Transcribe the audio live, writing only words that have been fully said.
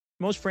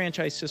most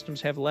franchise systems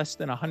have less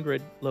than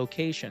 100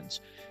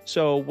 locations.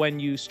 So when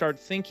you start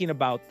thinking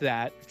about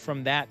that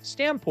from that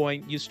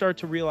standpoint, you start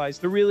to realize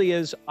there really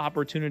is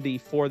opportunity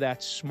for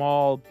that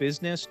small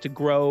business to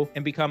grow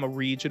and become a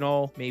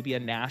regional, maybe a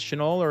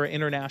national or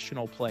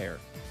international player.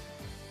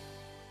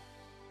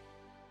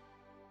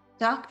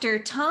 Dr.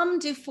 Tom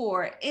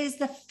DuFore is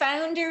the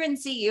founder and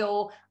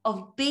CEO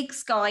of Big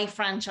Sky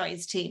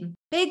Franchise Team.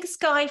 Big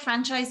Sky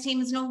Franchise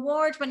Team is an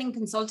award-winning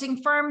consulting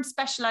firm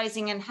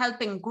specializing in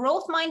helping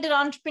growth-minded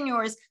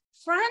entrepreneurs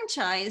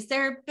franchise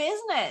their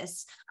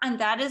business. And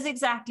that is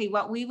exactly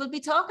what we will be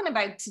talking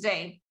about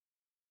today.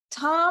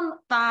 Tom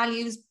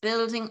values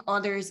building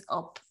others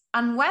up.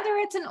 And whether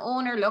it's an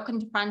owner looking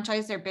to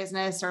franchise their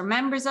business or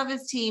members of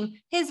his team,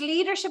 his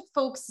leadership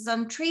focuses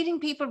on treating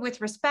people with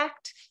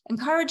respect,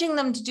 encouraging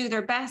them to do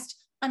their best,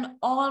 and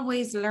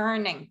always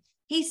learning.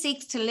 He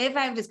seeks to live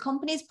out his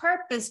company's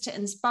purpose to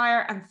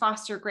inspire and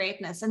foster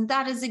greatness. And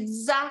that is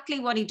exactly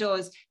what he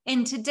does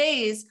in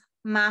today's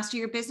Master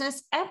Your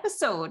Business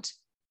episode.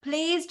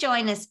 Please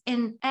join us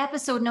in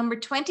episode number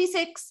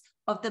 26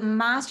 of the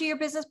Master Your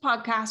Business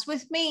podcast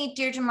with me,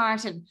 Deirdre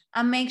Martin,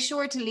 and make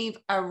sure to leave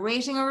a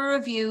rating or a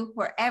review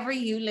wherever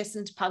you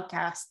listen to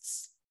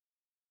podcasts.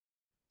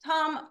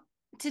 Tom,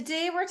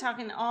 today we're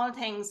talking all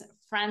things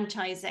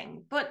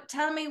franchising, but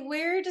tell me,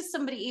 where does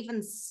somebody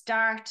even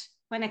start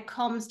when it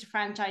comes to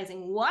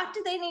franchising? What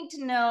do they need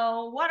to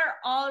know? What are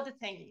all the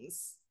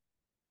things?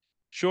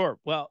 Sure.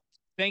 Well,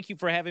 thank you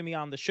for having me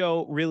on the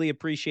show. Really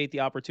appreciate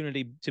the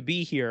opportunity to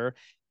be here.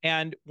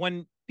 And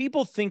when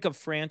people think of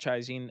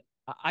franchising,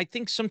 I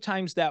think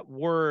sometimes that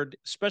word,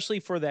 especially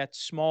for that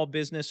small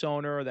business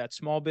owner or that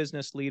small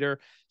business leader,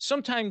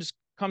 sometimes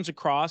comes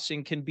across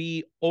and can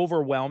be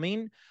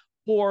overwhelming,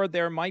 or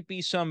there might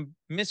be some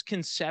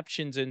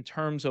misconceptions in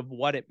terms of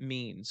what it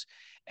means.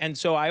 And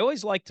so I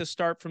always like to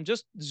start from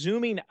just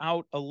zooming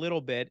out a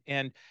little bit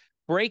and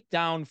break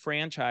down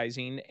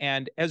franchising.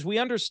 And as we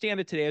understand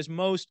it today, as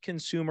most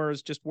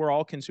consumers, we're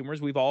all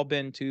consumers. We've all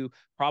been to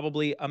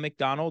probably a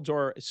McDonald's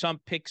or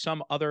pick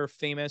some other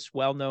famous,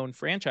 well-known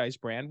franchise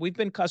brand. We've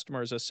been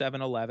customers of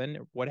 7-Eleven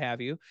or what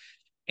have you.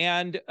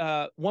 And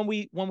when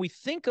we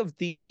think of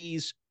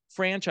these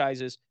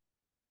franchises,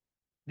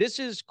 this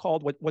is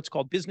called what's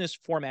called business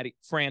format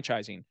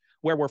franchising,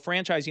 where we're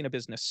franchising a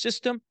business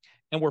system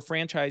and we're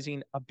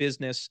franchising a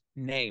business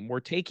name. We're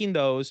taking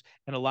those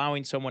and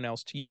allowing someone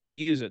else to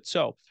use it.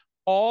 So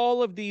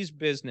all of these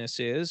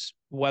businesses,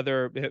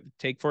 whether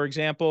take, for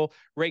example,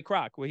 Ray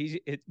Kroc,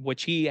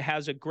 which he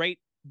has a great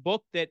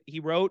book that he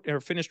wrote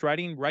or finished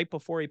writing right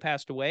before he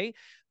passed away,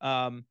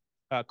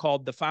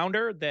 called The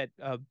Founder, that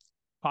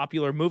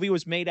popular movie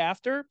was made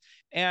after.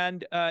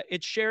 And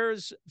it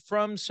shares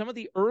from some of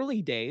the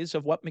early days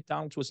of what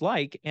McDonald's was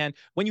like. And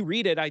when you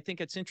read it, I think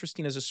it's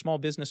interesting as a small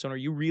business owner,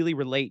 you really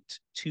relate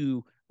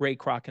to Ray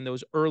Kroc in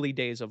those early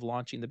days of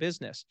launching the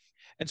business.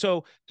 And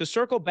so to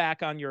circle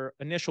back on your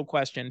initial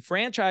question,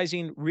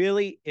 franchising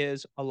really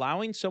is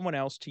allowing someone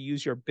else to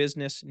use your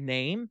business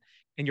name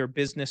and your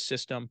business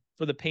system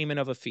for the payment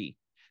of a fee.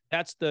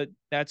 That's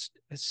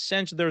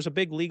essentially, there's a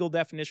big legal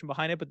definition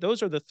behind it, but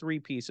those are the three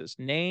pieces: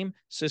 name,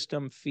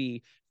 system,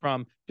 fee,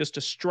 from just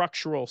a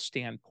structural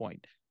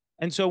standpoint.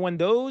 And so when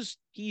those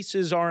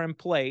pieces are in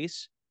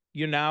place,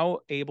 you're now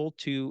able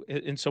to,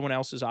 and someone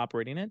else is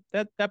operating it,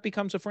 that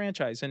becomes a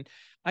franchise. And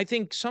I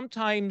think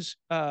sometimes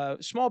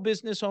small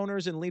business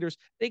owners and leaders,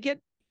 they get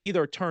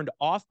either turned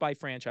off by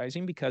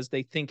franchising because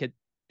they think it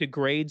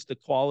degrades the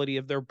quality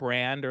of their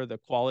brand or the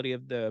quality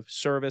of the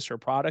service or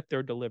product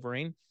they're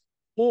delivering,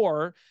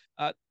 or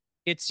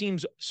it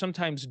seems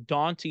sometimes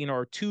daunting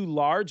or too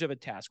large of a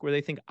task where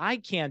they think, I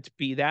can't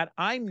be that.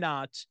 I'm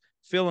not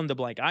fill in the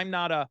blank. I'm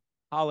not a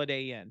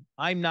Holiday Inn.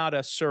 I'm not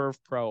a Serve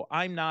Pro.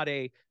 I'm not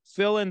a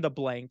fill in the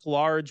blank,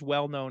 large,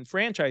 well-known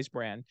franchise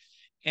brand.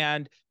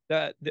 And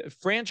the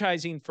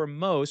franchising for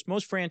most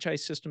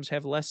franchise systems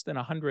have less than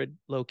 100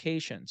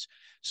 locations.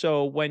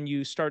 So when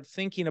you start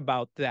thinking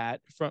about that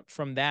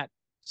from that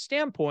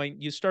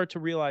standpoint, you start to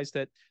realize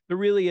that there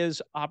really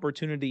is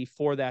opportunity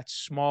for that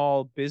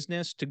small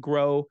business to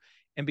grow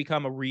and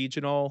become a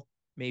regional,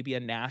 maybe a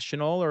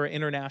national or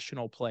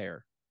international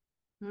player.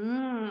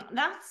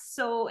 That's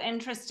so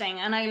interesting.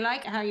 And I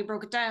like how you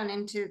broke it down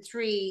into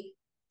three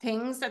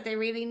things that they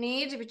really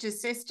need, which is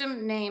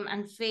system, name,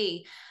 and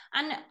fee.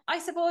 And I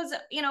suppose,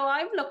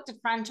 I've looked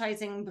at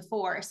franchising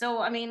before. So,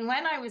 I mean,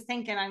 when I was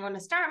thinking I'm going to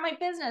start my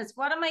business,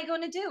 what am I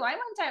going to do? I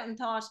went out and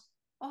thought,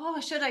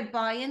 oh, should I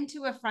buy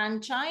into a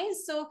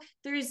franchise? So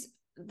there's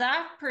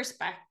that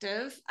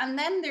perspective. And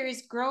then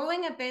there's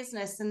growing a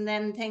business and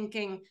then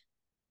thinking,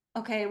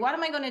 okay, what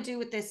am I going to do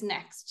with this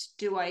next?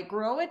 Do I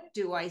grow it?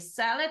 Do I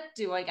sell it?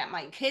 Do I get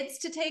my kids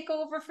to take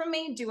over from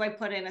me? Do I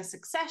put in a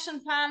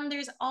succession plan?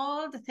 There's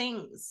all the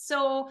things.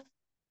 So,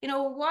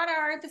 what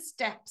are the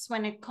steps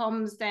when it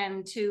comes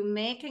then to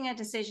making a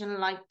decision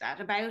like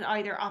that about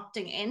either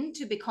opting in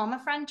to become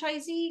a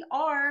franchisee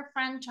or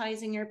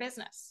franchising your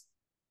business?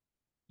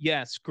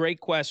 Yes, great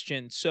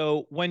question.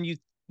 So when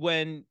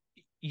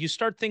you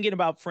start thinking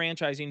about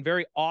franchising,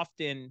 very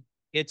often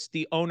it's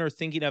the owner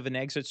thinking of an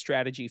exit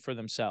strategy for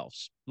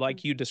themselves,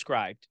 like you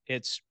described.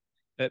 It's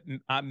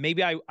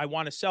maybe I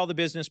want to sell the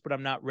business, but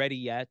I'm not ready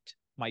yet.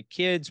 My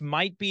kids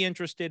might be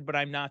interested, but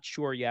I'm not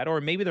sure yet.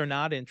 Or maybe they're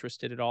not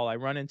interested at all. I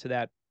run into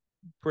that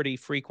pretty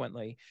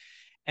frequently.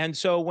 And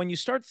so when you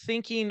start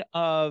thinking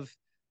of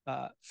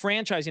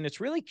franchising,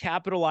 it's really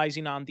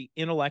capitalizing on the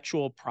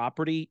intellectual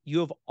property you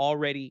have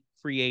already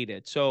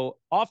created. So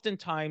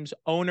oftentimes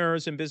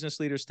owners and business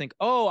leaders think,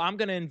 oh, I'm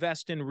going to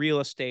invest in real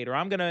estate, or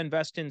I'm going to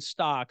invest in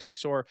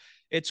stocks, or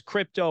it's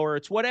crypto, or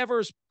it's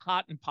whatever's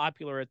hot and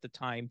popular at the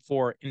time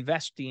for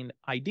investing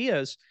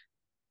ideas.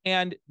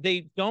 And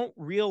they don't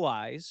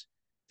realize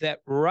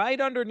that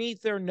right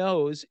underneath their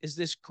nose is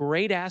this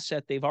great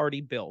asset they've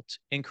already built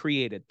and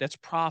created that's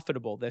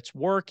profitable, that's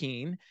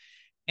working.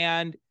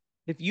 And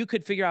if you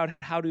could figure out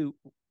how to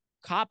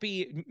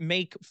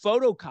make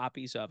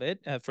photocopies of it,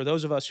 for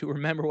those of us who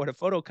remember what a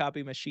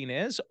photocopy machine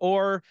is,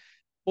 or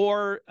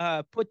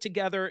put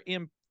together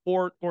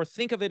or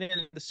think of it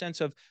in the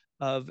sense of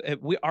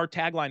our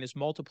tagline is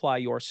multiply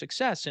your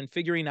success, and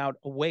figuring out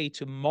a way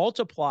to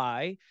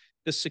multiply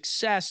the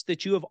success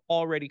that you have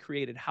already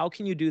created. How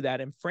can you do that?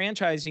 And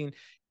franchising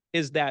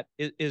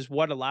is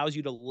what allows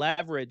you to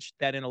leverage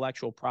that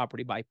intellectual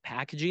property by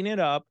packaging it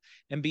up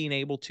and being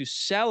able to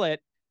sell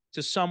it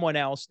to someone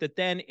else that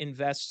then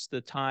invests the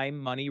time,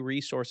 money,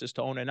 resources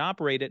to own and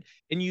operate it.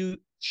 And you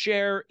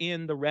share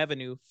in the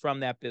revenue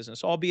from that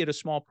business, albeit a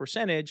small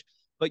percentage,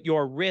 but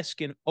your risk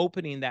in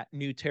opening that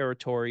new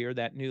territory or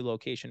that new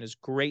location is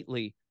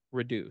greatly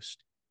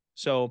reduced.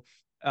 So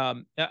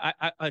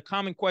a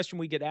common question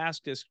we get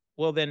asked is,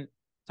 well, then,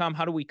 Tom,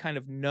 how do we kind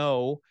of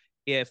know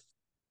if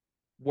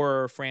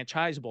we're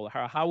franchisable?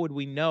 How would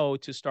we know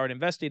to start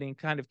investing? And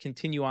kind of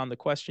continue on the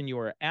question you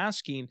were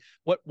asking,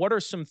 what are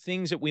some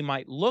things that we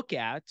might look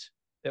at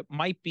that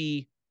might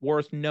be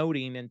worth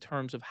noting in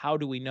terms of how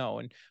do we know?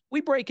 And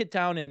we break it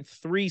down in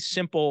 3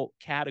 simple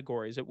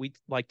categories that we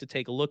like to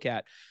take a look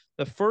at.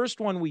 The first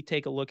one we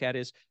take a look at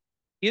is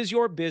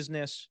your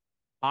business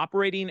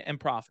operating and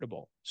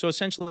profitable? So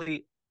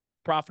essentially,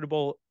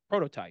 profitable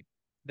prototype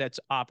that's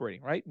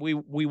operating, right? We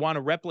want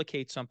to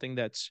replicate something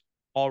that's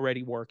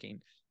already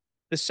working.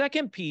 The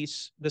second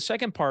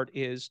part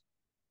is,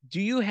 do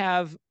you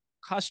have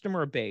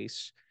customer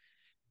base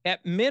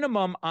at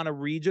minimum on a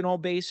regional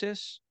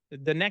basis?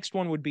 The next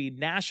one would be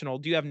national.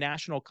 Do you have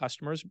national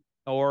customers?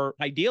 Or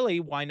ideally,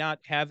 why not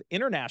have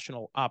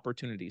international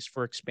opportunities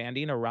for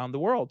expanding around the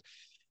world?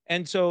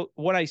 And so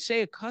when I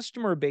say a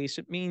customer base,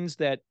 it means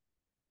that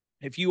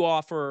if you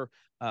offer,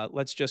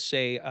 let's just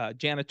say,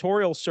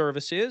 janitorial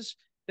services,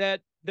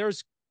 that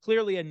there's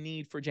clearly a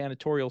need for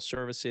janitorial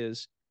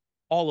services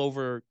all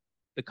over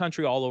the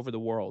country, all over the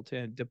world,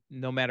 and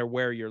no matter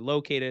where you're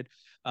located.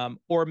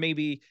 Or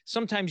maybe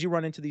sometimes you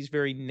run into these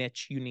very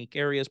niche, unique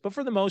areas. But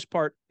for the most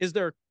part, is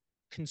there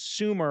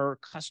consumer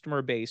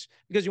customer base?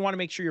 Because you want to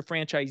make sure your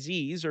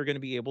franchisees are going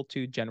to be able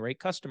to generate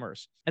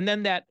customers. And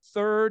then that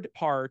third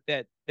part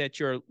that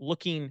you're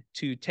looking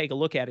to take a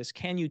look at is,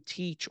 can you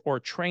teach or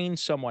train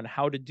someone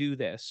how to do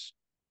this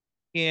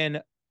in,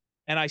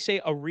 and I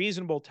say a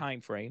reasonable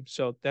time frame.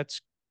 So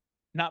that's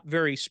not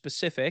very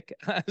specific.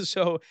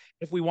 So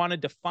if we want to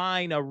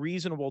define a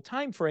reasonable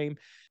time frame,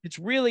 it's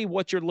really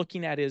what you're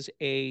looking at is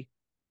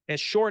as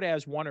short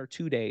as 1 or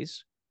 2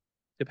 days,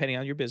 depending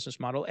on your business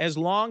model, as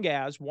long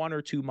as 1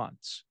 or 2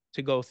 months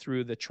to go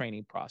through the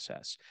training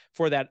process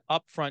for that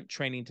upfront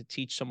training to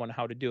teach someone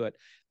how to do it.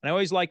 And I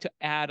always like to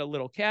add a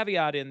little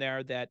caveat in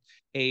there that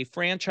a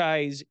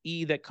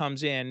franchisee that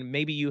comes in,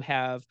 maybe you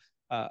have,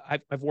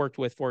 I've worked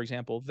with, for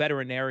example,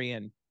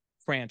 veterinarian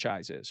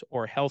franchises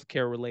or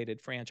healthcare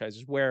related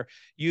franchises where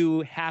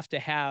you have to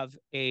have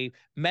a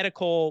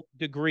medical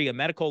degree, a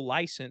medical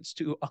license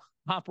to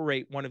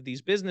operate one of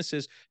these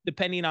businesses,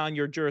 depending on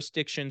your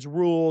jurisdiction's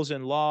rules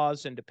and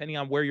laws, and depending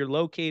on where you're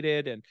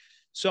located and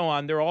so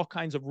on. There are all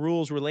kinds of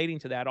rules relating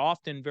to that,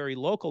 often very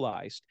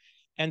localized.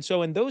 And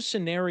so in those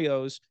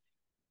scenarios,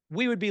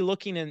 we would be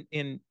looking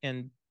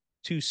in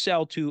to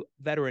sell to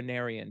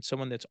veterinarian,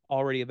 someone that's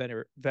already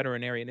a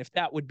veterinarian, if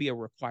that would be a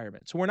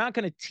requirement. So we're not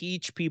going to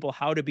teach people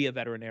how to be a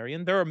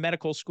veterinarian. There are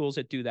medical schools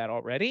that do that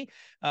already.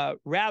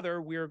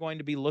 Rather, we are going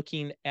to be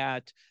looking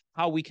at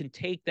how we can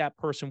take that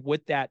person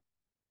with that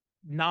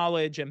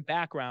knowledge and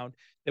background,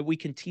 that we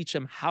can teach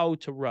them how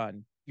to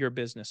run your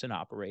business and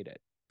operate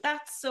it.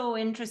 That's so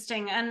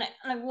interesting. And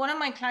like, one of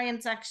my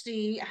clients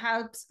actually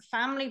helps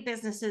family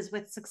businesses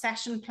with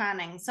succession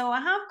planning. So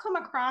I have come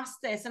across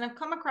this, and I've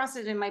come across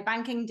it in my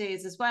banking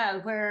days as well,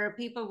 where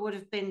people would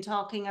have been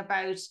talking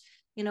about,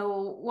 you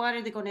know, what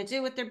are they going to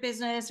do with their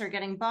business, or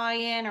getting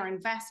buy-in or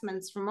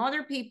investments from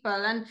other people.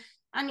 And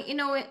you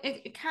know,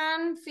 it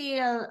can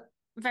feel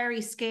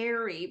very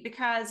scary,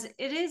 because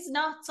it is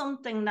not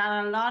something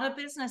that a lot of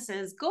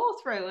businesses go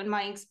through, in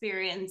my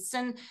experience.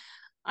 And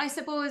I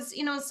suppose,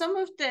 you know, some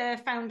of the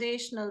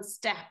foundational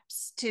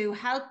steps to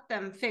help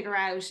them figure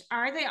out,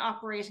 are they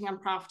operating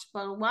and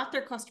profitable, what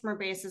their customer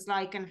base is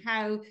like, and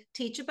how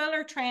teachable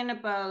or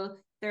trainable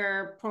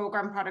their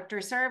program, product,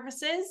 or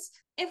services.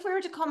 If we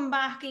were to come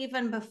back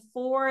even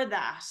before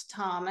that,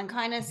 Tom, and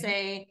kind of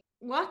say,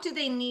 what do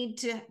they need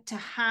to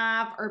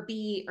have or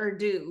be or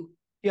do?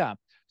 Yeah.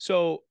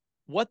 So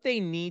what they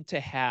need to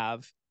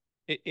have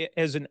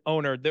as an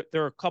owner,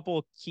 there are a couple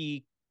of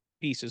key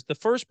pieces. The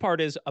first part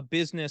is a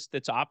business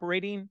that's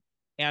operating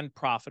and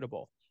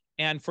profitable.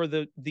 And for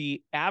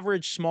the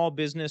average small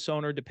business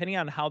owner, depending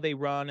on how they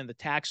run and the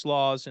tax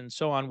laws and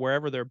so on,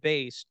 wherever they're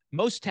based,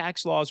 most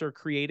tax laws are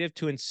created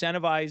to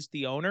incentivize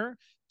the owner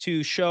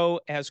to show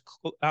as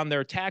on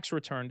their tax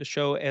return to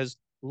show as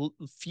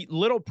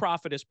little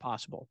profit as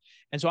possible.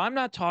 And so I'm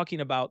not talking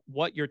about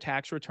what your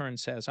tax return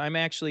says. I'm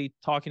actually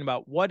talking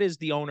about what is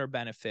the owner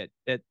benefit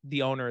that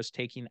the owner is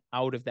taking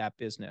out of that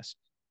business.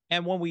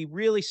 And when we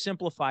really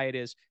simplify it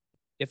is,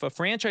 if a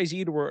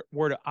franchisee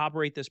were to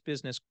operate this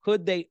business,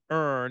 could they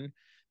earn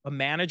a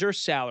manager's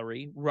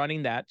salary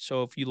running that?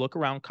 So if you look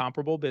around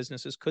comparable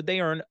businesses, could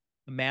they earn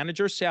a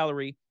manager's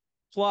salary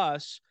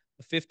plus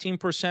a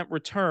 15%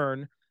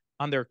 return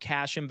on their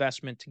cash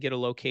investment to get a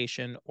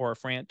location or a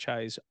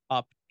franchise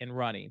up and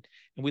running?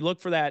 And we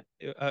look for that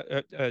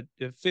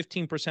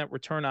 15%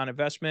 return on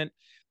investment.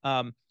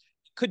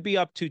 Could be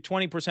up to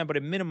 20%, but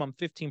a minimum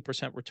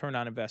 15% return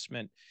on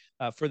investment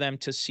for them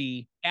to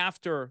see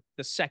after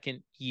the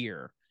second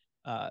year,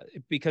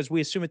 because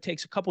we assume it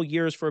takes a couple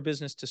years for a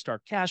business to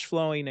start cash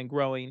flowing and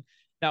growing.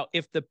 Now,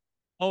 if the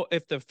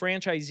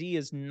franchisee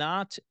is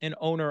not an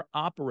owner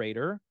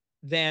operator,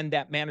 then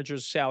that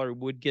manager's salary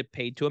would get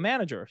paid to a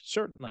manager,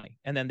 certainly.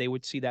 And then they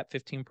would see that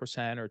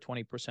 15% or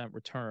 20%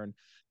 return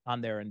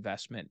on their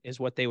investment is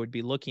what they would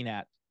be looking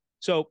at.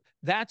 So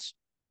that's,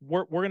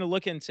 we're going to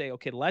look and say,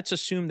 okay, let's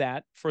assume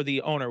that for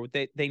the owner,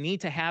 they need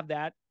to have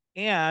that.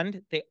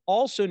 And they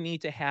also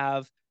need to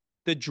have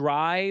the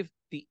drive,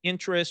 the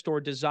interest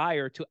or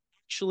desire to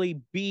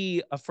actually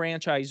be a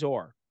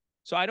franchisor.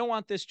 So I don't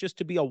want this just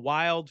to be a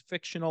wild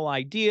fictional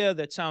idea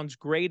that sounds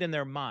great in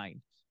their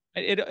mind.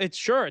 It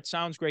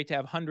sounds great to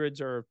have hundreds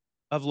of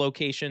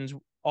locations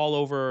all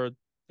over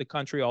the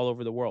country, all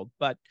over the world.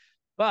 But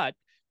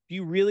do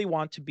you really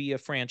want to be a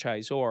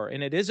franchisor?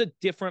 And it is a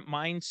different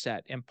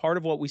mindset. And part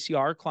of what we see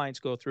our clients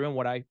go through, and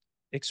what I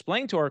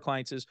explain to our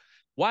clients is,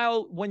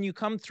 when you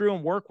come through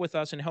and work with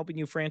us and helping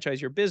you franchise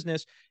your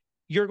business,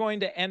 you're going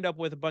to end up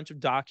with a bunch of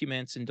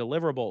documents and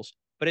deliverables.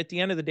 But at the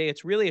end of the day,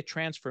 it's really a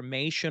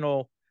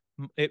transformational,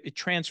 it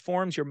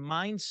transforms your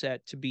mindset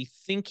to be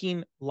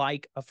thinking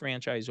like a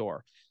franchisor.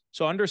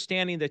 So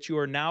understanding that you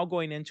are now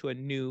going into a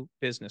new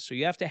business. So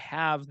you have to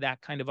have that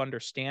kind of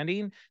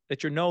understanding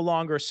that you're no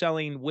longer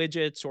selling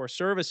widgets or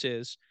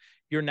services.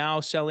 You're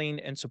now selling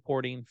and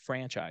supporting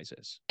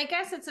franchises. I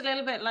guess it's a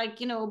little bit like,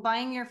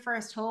 buying your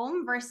first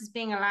home versus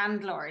being a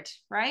landlord,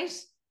 right?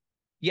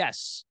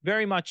 Yes,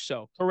 very much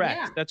so. Correct.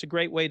 Yeah. That's a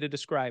great way to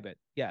describe it.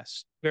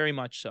 Yes, very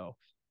much so.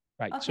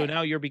 Right. Okay. So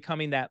now you're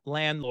becoming that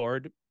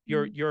landlord.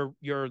 You're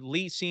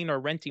leasing or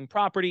renting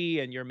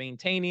property and you're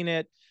maintaining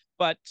it,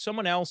 but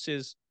someone else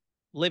is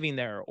living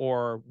there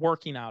or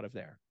working out of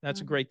there.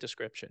 That's a great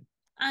description.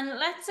 And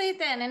let's say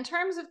then, in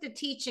terms of the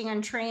teaching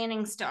and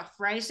training stuff,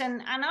 right?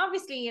 And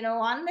obviously,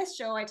 on this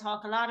show, I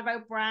talk a lot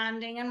about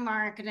branding and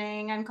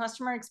marketing and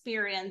customer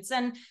experience.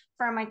 And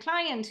for my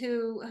client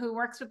who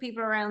works with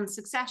people around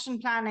succession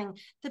planning,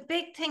 the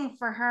big thing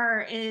for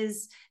her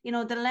is, the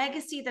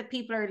legacy that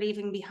people are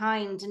leaving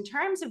behind in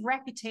terms of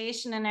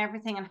reputation and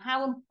everything, and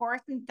how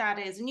important that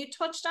is. And you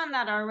touched on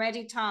that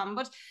already, Tom,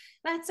 but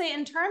let's say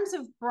in terms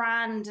of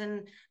brand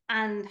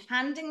and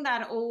handing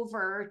that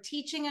over,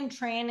 teaching and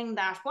training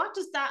that, what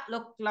does that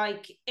look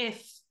like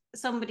if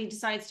somebody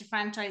decides to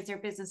franchise their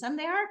business and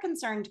they are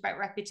concerned about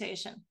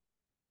reputation?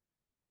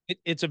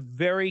 It's a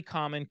very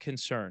common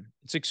concern.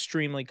 It's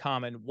extremely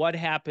common. What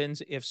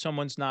happens if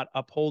someone's not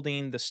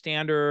upholding the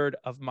standard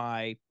of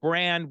my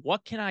brand?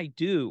 What can I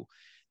do?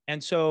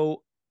 And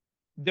so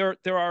there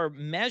are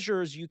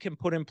measures you can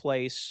put in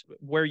place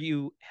where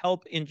you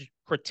help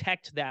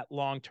protect that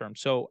long term.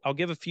 So I'll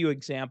give a few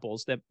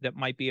examples that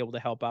might be able to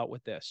help out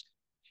with this.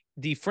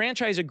 The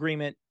franchise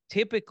agreement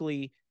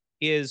typically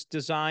is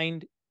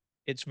designed,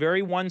 it's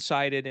very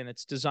one-sided, and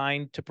it's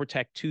designed to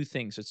protect two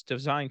things. It's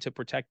designed to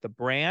protect the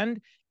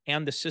brand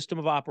and the system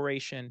of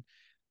operation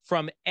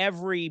from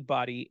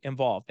everybody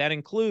involved. That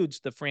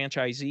includes the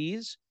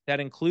franchisees. That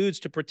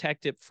includes to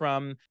protect it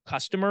from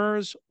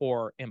customers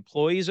or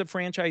employees of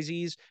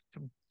franchisees,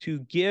 to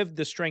give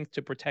the strength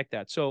to protect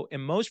that. So in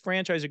most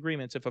franchise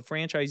agreements, if a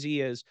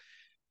franchisee is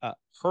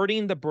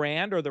hurting the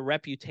brand or the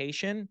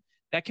reputation,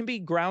 that can be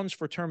grounds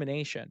for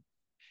termination.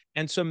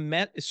 And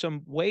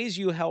some ways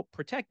you help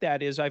protect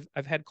that is, I've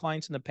had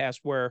clients in the past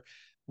where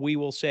we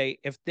will say,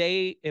 if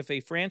a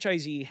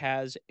franchisee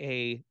has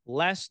a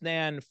less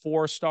than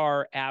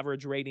 4-star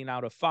average rating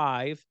out of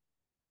 5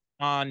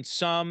 on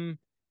some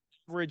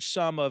average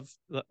sum of,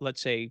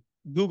 let's say,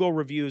 Google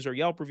reviews or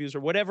Yelp reviews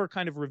or whatever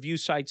kind of review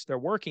sites they're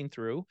working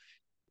through,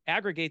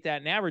 aggregate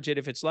that and average it.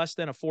 If it's less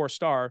than a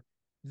 4-star,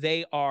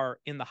 they are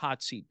in the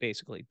hot seat.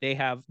 Basically,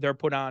 they're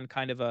put on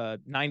kind of a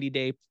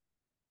 90-day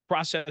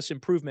process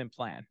improvement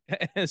plan,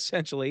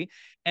 essentially.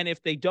 And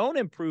if they don't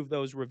improve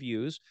those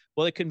reviews,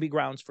 well, it can be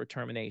grounds for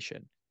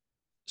termination.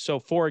 So,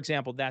 for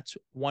example, that's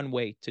one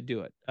way to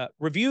do it.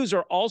 Reviews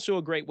are also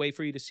a great way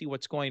for you to see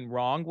what's going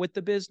wrong with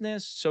the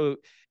business. So,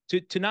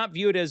 to not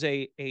view it as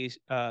a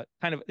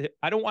kind of,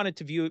 I don't want it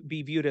to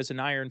be viewed as an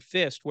iron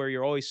fist where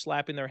you're always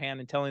slapping their hand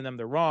and telling them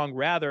they're wrong.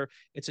 Rather,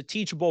 it's a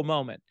teachable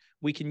moment.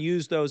 We can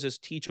use those as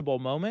teachable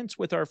moments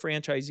with our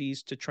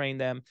franchisees to train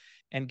them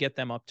and get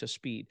them up to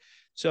speed.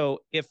 So,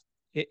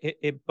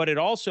 but it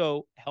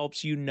also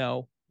helps you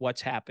know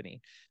what's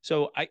happening.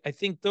 So I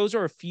think those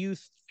are a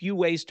few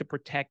ways to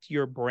protect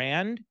your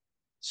brand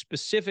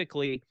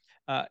specifically.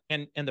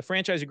 And the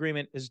franchise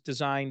agreement is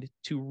designed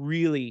to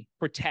really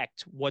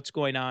protect what's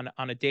going on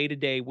a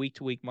day-to-day,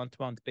 week-to-week,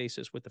 month-to-month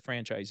basis with the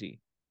franchisee.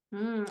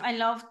 I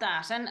love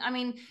that. And I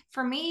mean,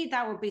 for me,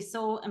 that would be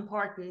so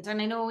important.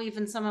 And I know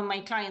even some of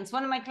my clients,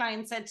 one of my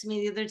clients said to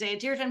me the other day,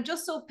 Deirdre, I'm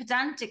just so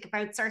pedantic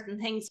about certain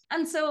things.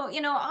 And so,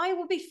 I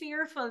would be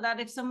fearful that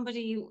if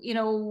somebody,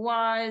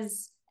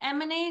 was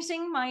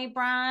emanating my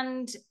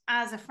brand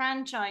as a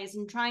franchise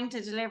and trying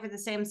to deliver the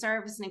same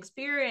service and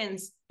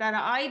experience that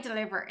I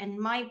deliver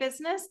in my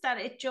business, that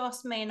it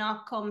just may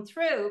not come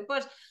through.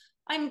 But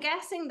I'm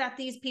guessing that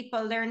these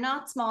people, they're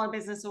not small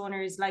business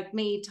owners like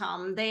me,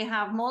 Tom. They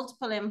have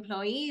multiple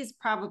employees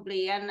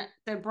probably, and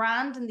the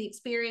brand and the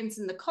experience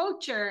and the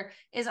culture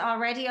is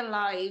already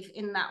alive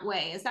in that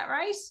way. Is that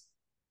right?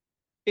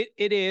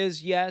 It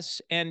is,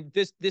 yes. And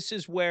this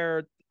is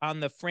where on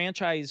the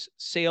franchise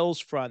sales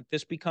front,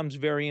 this becomes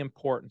very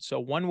important. So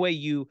one way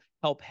you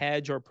help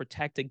hedge or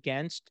protect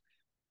against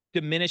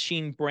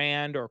diminishing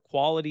brand or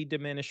quality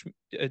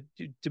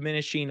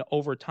diminishing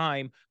over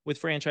time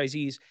with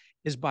franchisees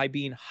is by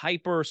being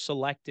hyper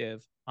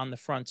selective on the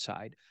front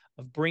side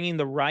of bringing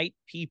the right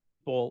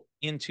people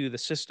into the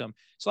system.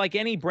 It's like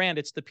any brand,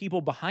 it's the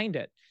people behind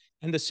it.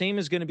 And the same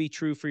is going to be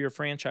true for your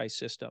franchise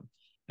system.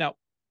 Now,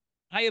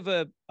 I have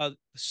a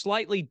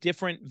slightly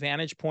different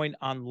vantage point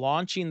on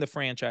launching the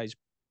franchise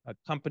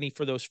company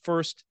for those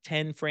first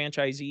 10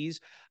 franchisees.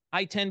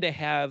 I tend to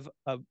have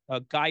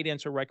a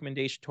guidance or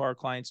recommendation to our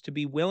clients to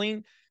be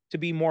willing to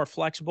be more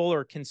flexible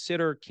or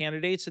consider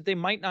candidates that they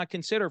might not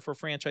consider for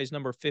franchise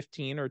number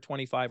 15 or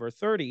 25 or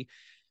 30.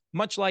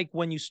 Much like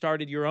when you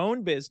started your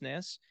own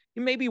business,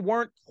 you maybe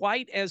weren't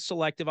quite as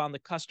selective on the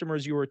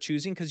customers you were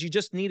choosing because you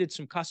just needed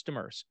some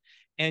customers.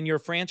 And your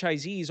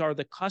franchisees are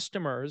the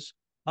customers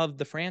of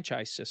the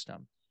franchise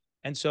system.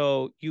 And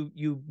so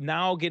you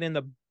now get in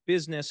the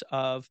business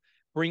of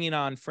bringing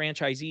on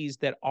franchisees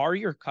that are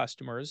your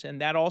customers.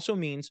 And that also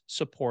means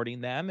supporting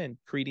them and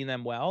treating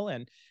them well.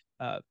 And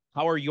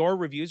how are your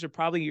reviews? Or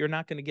probably you're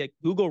not going to get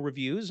Google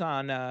reviews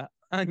from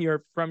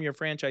your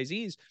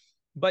franchisees,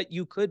 but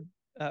you could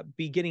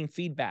be getting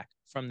feedback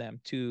from them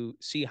to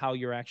see how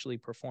you're actually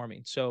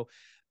performing. So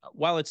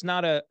while it's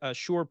not a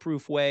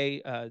sure-proof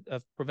way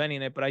of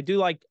preventing it, but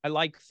I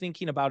like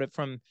thinking about it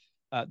from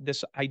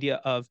this idea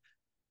of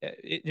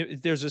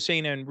there's a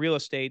saying in real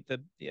estate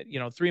that,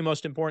 three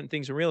most important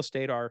things in real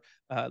estate are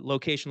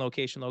location,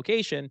 location,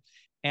 location.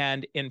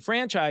 And in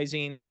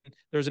franchising,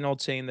 there's an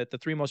old saying that the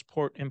three most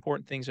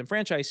important things in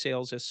franchise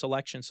sales is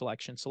selection,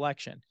 selection,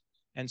 selection.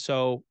 And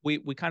so we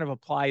kind of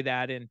apply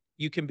that, and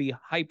you can be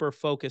hyper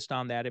focused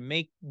on that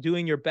and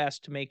doing your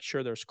best to make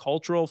sure there's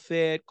cultural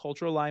fit,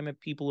 cultural alignment,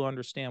 people who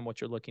understand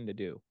what you're looking to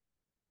do.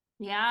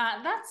 Yeah,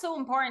 that's so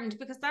important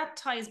because that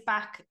ties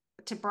back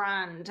to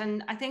brand.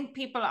 And I think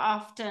people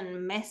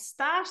often miss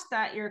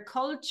that your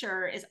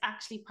culture is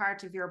actually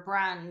part of your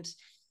brand.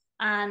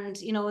 And,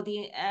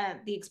 the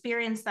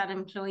experience that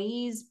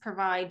employees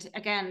provide,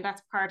 again,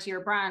 that's part of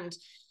your brand.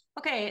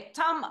 Okay,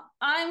 Tom,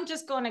 I'm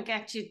just going to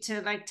get you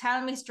to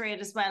tell me straight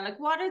as well,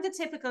 what are the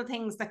typical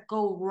things that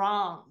go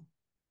wrong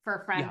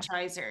for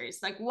franchisers?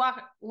 Yeah.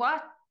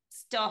 What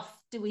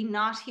stuff do we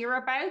not hear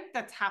about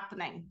that's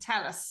happening?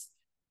 Tell us.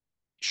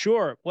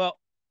 Sure. Well,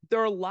 there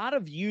are a lot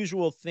of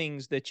usual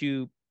things that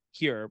you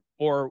hear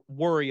or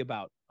worry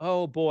about.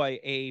 Oh boy,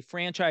 a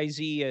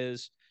franchisee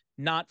is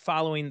not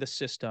following the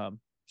system.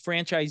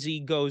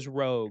 Franchisee goes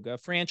rogue. A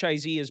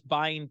franchisee is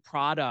buying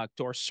product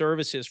or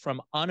services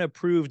from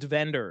unapproved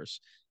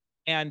vendors.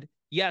 And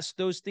yes,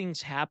 those things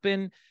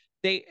happen.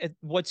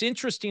 What's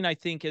interesting, I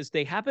think, is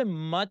they happen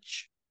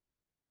much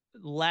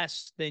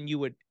less than you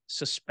would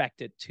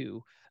suspect it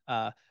to.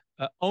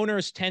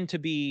 Owners tend to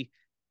be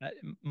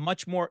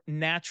much more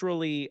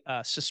naturally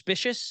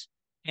suspicious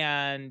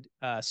and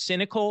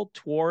cynical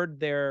toward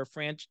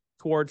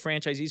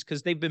franchisees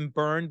because they've been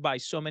burned by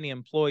so many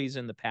employees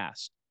in the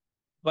past.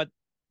 But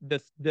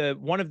the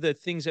one of the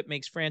things that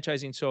makes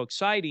franchising so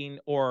exciting,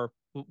 or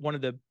one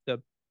of the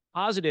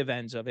positive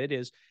ends of it,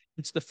 is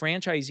it's the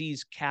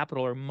franchisees'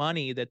 capital or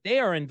money that they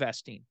are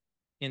investing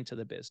into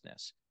the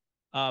business.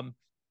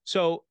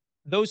 So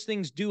those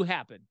things do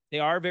happen. They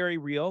are very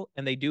real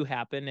and they do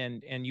happen,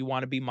 and you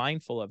want to be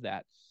mindful of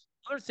that.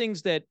 Other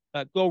things that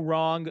go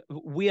wrong,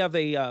 we have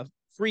a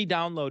free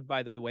download,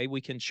 by the way,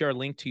 we can share a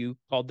link to you,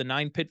 called The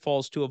 9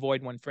 Pitfalls to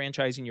Avoid When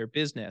Franchising Your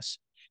Business.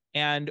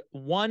 And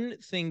one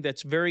thing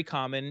that's very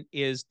common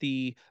is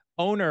the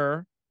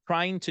owner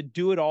trying to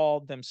do it all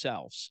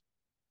themselves.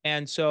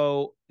 And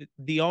so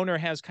the owner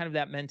has kind of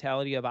that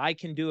mentality of, I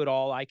can do it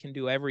all, I can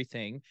do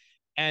everything.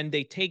 And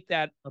they take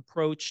that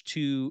approach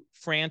to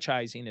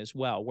franchising as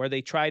well, where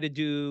they try to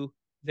do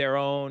their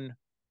own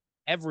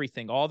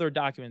everything, all their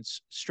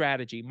documents,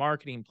 strategy,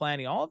 marketing,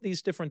 planning, all of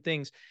these different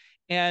things.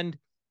 And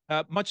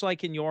much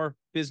like in your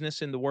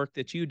business and the work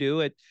that you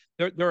do,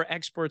 there are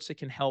experts that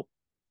can help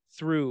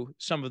through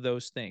some of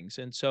those things.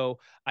 And so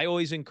I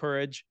always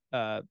encourage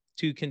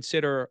to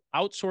consider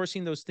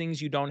outsourcing those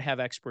things you don't have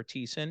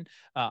expertise in.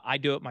 I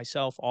do it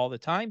myself all the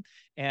time,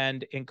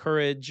 and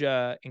encourage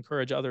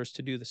others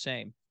to do the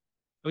same.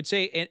 I would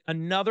say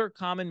another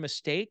common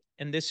mistake,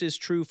 and this is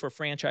true for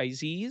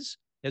franchisees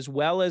as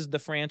well as the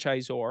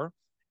franchisor,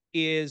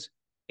 is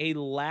a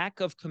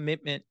lack of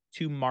commitment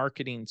to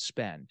marketing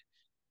spend.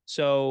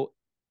 So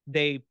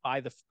they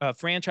buy the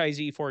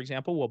franchisee, for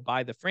example, will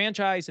buy the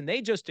franchise, and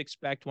they just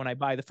expect, when I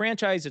buy the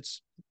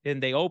franchise,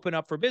 and they open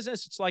up for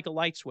business, it's like a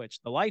light switch.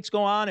 The lights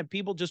go on and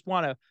people just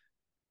want to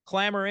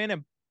clamor in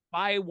and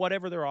buy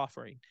whatever they're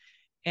offering.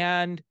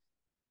 And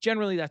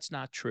generally that's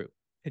not true.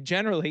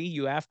 Generally,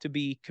 you have to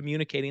be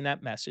communicating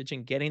that message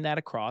and getting that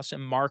across,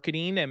 and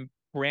marketing and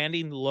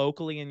branding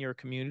locally in your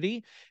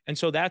community. And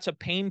so that's a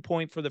pain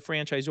point for the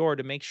franchisor,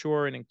 to make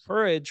sure and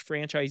encourage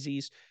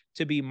franchisees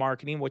to be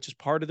marketing, which is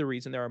part of the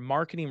reason there are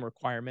marketing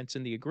requirements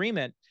in the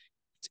agreement.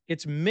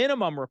 It's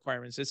minimum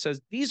requirements. It says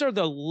these are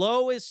the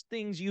lowest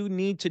things you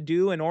need to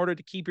do in order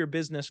to keep your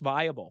business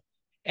viable.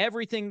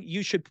 Everything,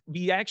 you should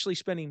be actually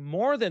spending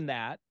more than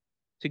that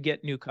to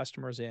get new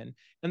customers in.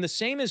 And the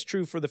same is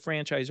true for the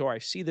franchisor. I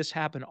see this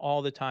happen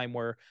all the time,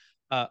 where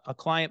a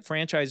client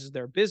franchises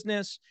their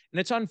business, and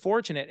it's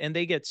unfortunate, and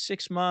they get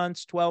 6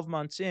 months, 12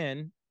 months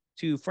in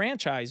to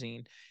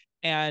franchising,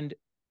 and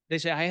they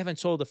say, I haven't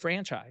sold a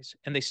franchise,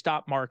 and they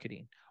stop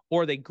marketing,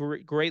 or they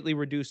greatly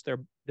reduce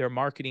their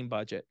marketing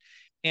budget.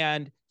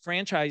 And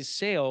franchise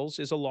sales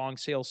is a long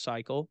sales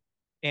cycle.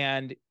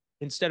 And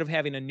instead of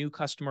having a new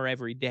customer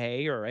every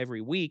day or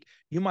every week,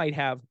 you might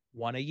have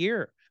one a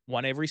year,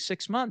 one every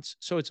 6 months.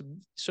 So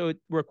it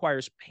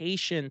requires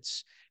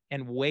patience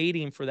and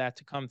waiting for that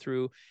to come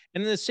through.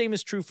 And the same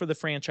is true for the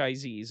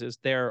franchisees, as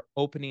they're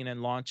opening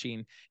and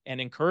launching, and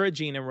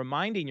encouraging and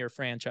reminding your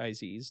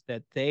franchisees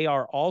that they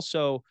are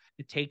also,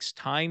 it takes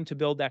time to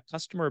build that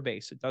customer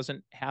base. It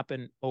doesn't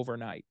happen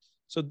overnight.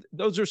 So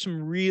those are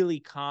some really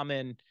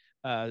common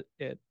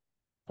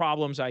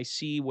problems I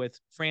see with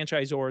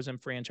franchisors and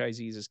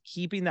franchisees, is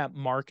keeping that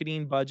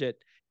marketing budget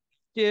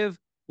active,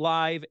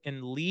 live,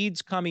 and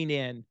leads coming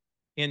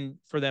in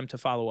for them to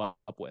follow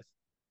up with.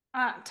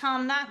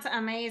 Tom, that's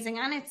amazing.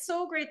 And it's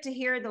so great to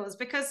hear those,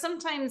 because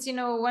sometimes,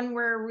 when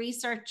we're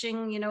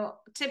researching,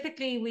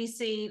 typically we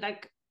see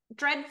like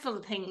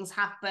dreadful things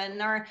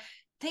happen, or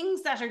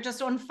things that are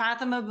just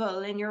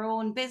unfathomable in your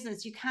own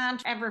business. You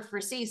can't ever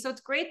foresee. So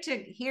it's great to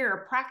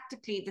hear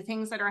practically the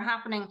things that are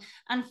happening.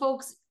 And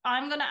folks,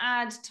 I'm going to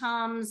add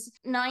Tom's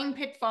 9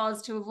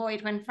 pitfalls to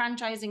avoid when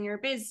franchising your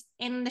biz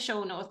in the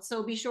show notes.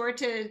 So be sure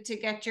to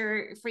get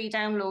your free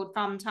download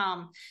from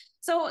Tom.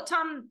 So,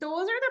 Tom,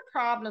 those are the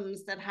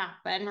problems that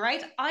happen,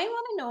 right? I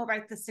want to know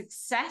about the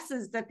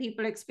successes that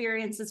people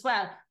experience as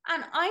well.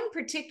 And I'm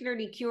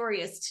particularly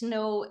curious to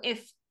know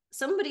if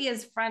somebody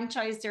has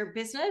franchised their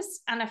business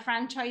and a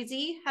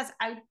franchisee has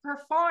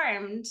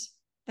outperformed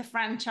the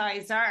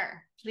franchisor.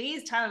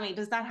 Please tell me,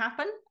 does that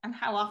happen, and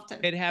how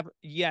often?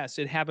 Yes,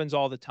 it happens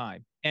all the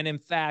time. And in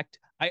fact,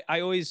 I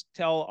always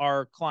tell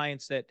our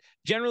clients that,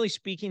 generally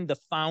speaking, the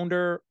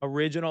founder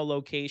original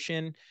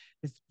location,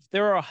 if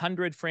there are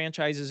 100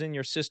 franchises in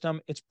your system,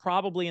 it's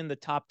probably in the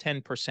top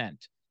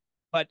 10%,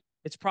 but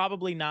it's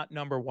probably not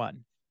number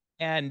one.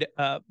 And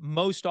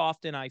most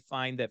often I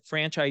find that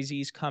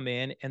franchisees come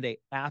in and there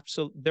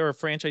are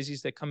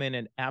franchisees that come in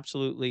and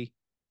absolutely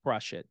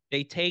crush it.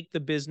 They take the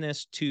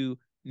business to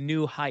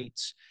new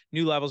heights,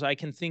 new levels. I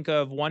can think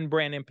of one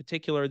brand in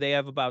particular. They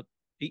have about,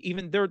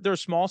 even their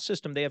small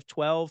system, they have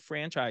 12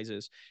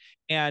 franchises.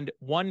 And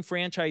one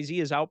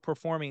franchisee is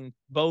outperforming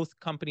both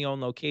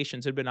company-owned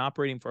locations that have been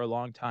operating for a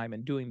long time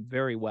and doing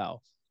very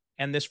well.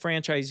 And this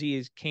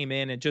franchisee came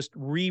in and just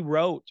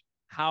rewrote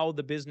how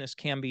the business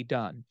can be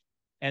done.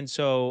 And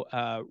so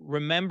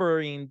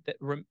remembering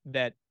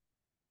that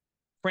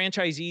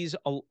franchisees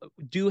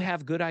do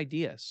have good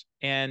ideas,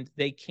 and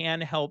they can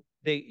help.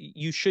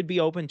 You should be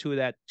open to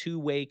that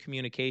two-way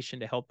communication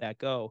to help that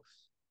go.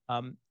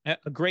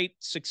 A great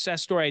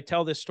success story, I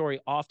tell this story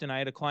often. I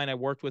had a client I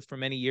worked with for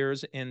many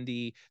years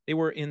they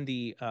were in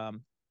the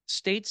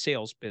estate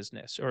sales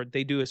business, or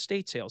they do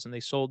estate sales, and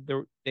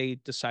they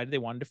decided they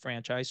wanted to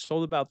franchise,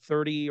 sold about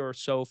 30 or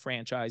so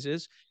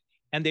franchises,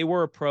 and they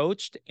were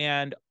approached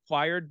and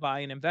acquired by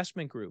an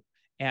investment group.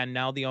 And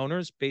now the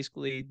owners,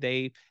 basically,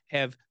 the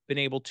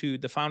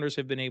founders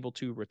have been able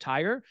to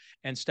retire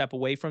and step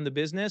away from the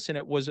business. And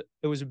it was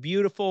a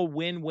beautiful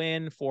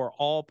win-win for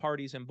all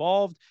parties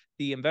involved.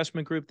 The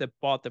investment group that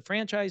bought the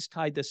franchise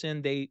tied this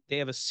in. They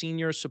have a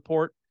senior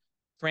support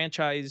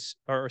franchise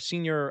or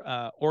senior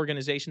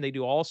organization. They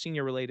do all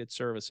senior related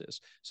services.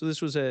 So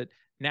this was a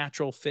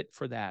natural fit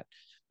for that.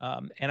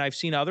 And I've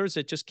seen others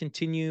that just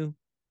continue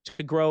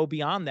to grow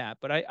beyond that.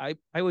 But I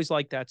always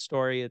like that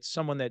story. It's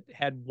someone that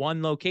had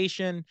one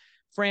location,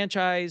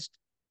 franchised,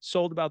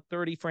 sold about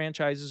 30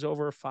 franchises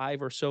over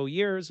 5 or so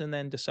years, and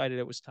then decided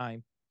it was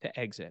time to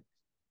exit.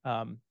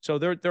 So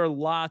there are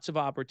lots of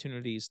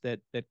opportunities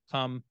that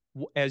come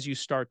as you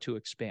start to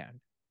expand.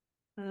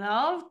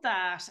 Love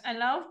that. I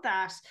love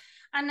that.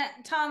 And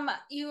Tom,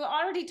 you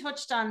already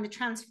touched on the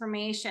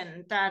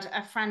transformation that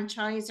a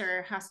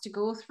franchisor has to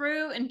go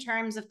through in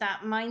terms of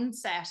that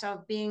mindset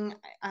of being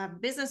a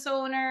business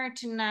owner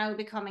to now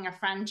becoming a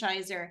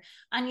franchisor.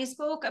 And you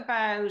spoke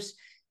about,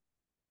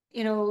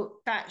 you know,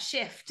 that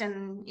shift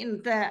and, you know,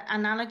 the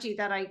analogy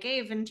that I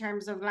gave in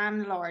terms of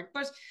landlord.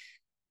 But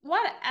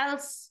what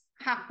else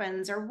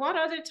happens, or what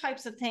other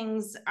types of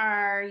things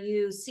are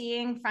you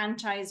seeing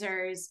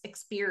franchisors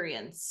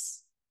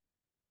experience?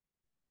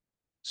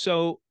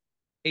 So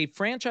a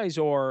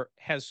franchisor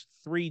has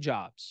 3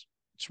 jobs.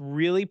 It's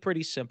really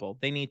pretty simple.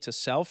 They need to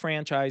sell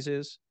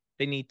franchises,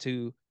 they need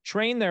to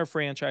train their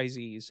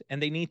franchisees,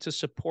 and they need to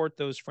support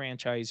those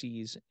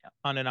franchisees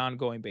on an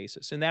ongoing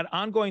basis. And that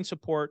ongoing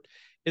support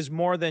is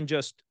more than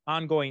just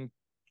ongoing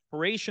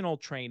operational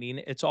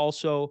training. It's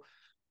also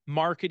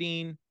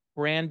marketing,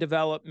 brand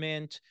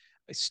development,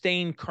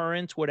 staying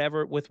current,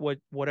 whatever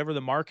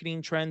the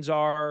marketing trends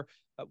are,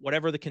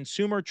 whatever the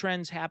consumer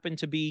trends happen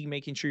to be,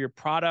 making sure your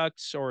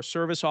products or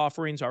service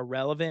offerings are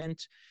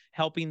relevant,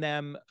 helping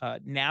them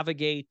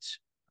navigate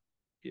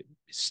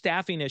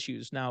staffing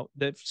issues. Now,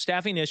 the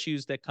staffing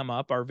issues that come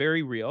up are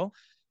very real.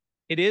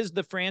 It is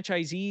the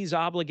franchisee's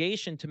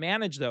obligation to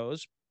manage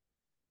those,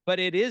 but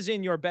it is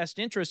in your best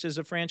interest as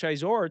a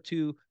franchisor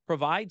to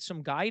provide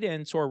some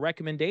guidance or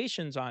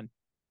recommendations on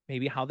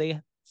maybe how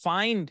they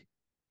find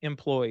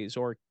employees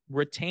or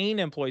retain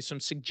employees, some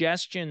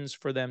suggestions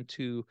for them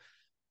to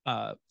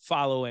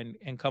follow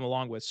and come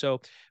along with.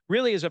 So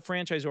really, as a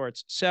franchisor,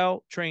 it's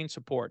sell, train,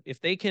 support. If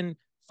they can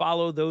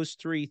follow those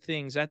 3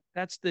 things,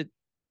 that's the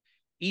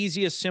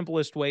easiest,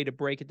 simplest way to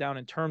break it down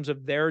in terms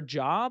of their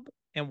job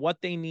and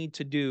what they need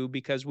to do,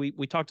 because we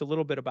talked a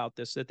little bit about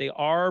this, that they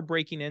are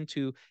breaking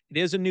into, it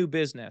is a new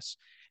business.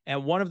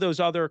 And one of those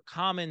other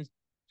common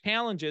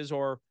challenges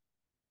or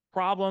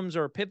problems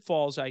or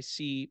pitfalls I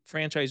see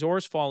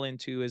franchisors fall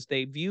into is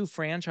they view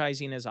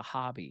franchising as a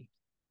hobby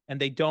and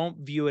they don't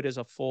view it as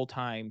a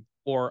full-time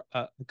or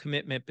a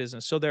commitment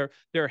business. So they're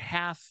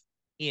half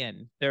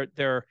in,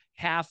 they're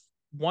half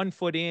 1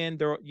 foot in,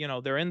 they're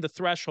in the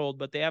threshold,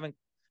 but they haven't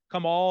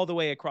come all the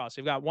way across.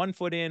 They've got 1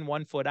 foot in,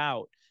 1 foot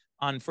out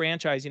on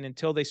franchising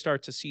until they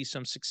start to see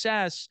some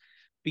success,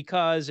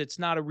 because it's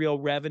not a real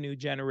revenue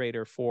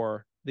generator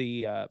for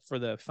the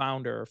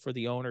founder or for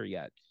the owner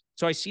yet.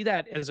 So I see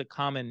that as a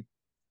common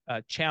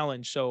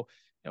challenge. So,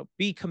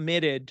 be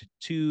committed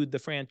to the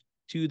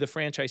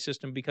franchise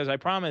system, because I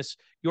promise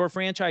your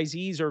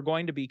franchisees are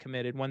going to be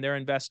committed when they're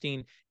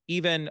investing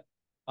even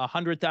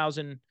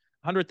 $100,000,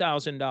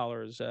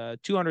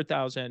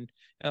 $200,000.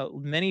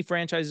 Many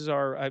franchises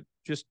are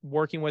just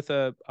working with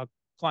a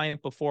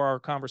client before our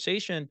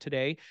conversation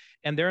today,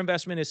 and their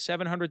investment is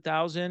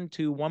 $700,000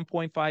 to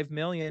 $1.5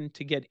 million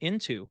to get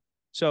into.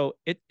 So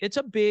it's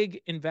a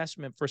big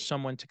investment for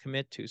someone to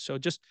commit to. So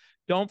just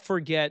don't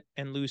forget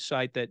and lose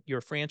sight that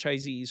your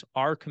franchisees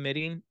are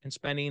committing and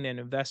spending and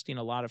investing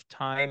a lot of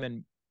time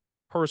and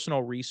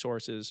personal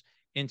resources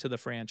into the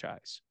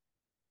franchise.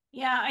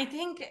 Yeah, I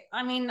think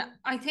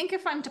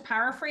if I'm to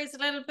paraphrase a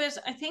little bit,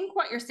 I think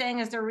what you're saying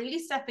is they're really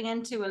stepping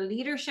into a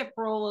leadership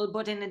role,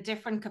 but in a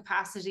different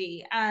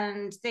capacity,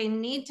 and they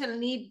need to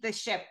lead the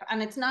ship.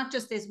 And it's not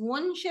just this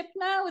one ship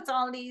now,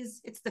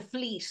 it's the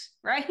fleet,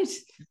 right?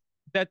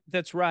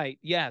 That's right.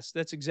 Yes,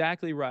 that's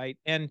exactly right.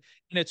 And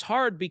it's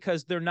hard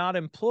because they're not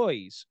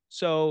employees.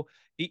 So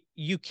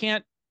you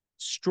can't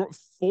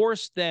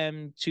force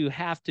them to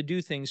have to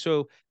do things.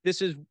 So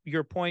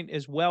your point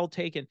is well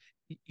taken.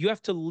 You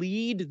have to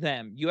lead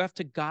them. You have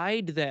to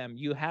guide them.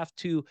 You have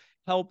to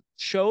help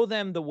show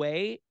them the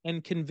way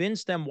and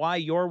convince them why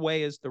your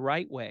way is the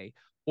right way,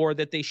 or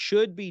that they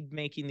should be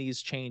making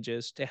these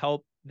changes to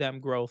help them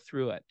grow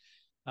through it.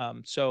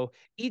 So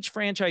each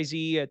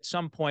franchisee at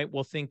some point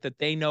will think that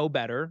they know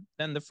better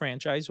than the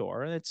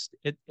franchisor.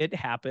 It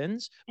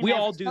happens. We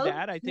all do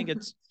that. I think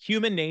it's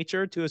human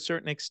nature to a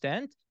certain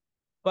extent,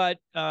 but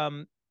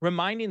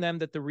reminding them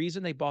that the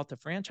reason they bought the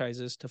franchise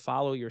is to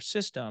follow your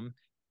system.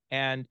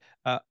 And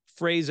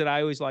phrase that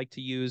I always like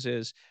to use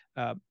is,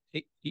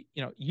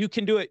 you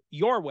can do it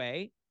your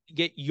way,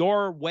 get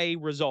your way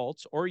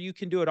results, or you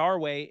can do it our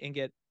way and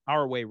get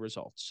our way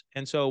results.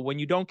 And so when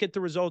you don't get the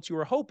results you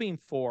were hoping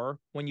for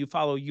when you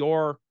follow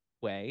your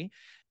way,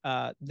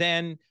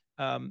 then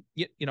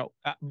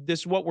this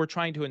is what we're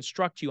trying to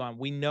instruct you on.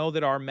 We know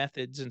that our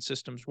methods and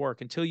systems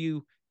work. Until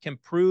you can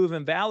prove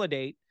and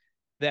validate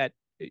that,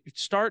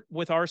 start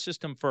with our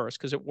system first,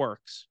 because it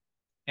works.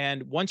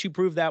 And once you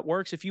prove that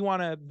works, if you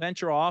want to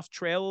venture off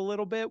trail a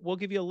little bit, we'll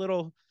give you a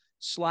little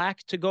slack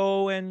to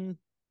go and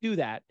do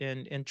that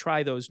and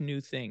try those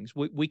new things.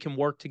 We can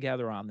work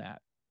together on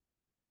that.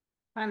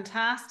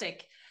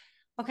 Fantastic.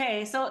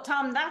 Okay, so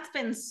Tom, that's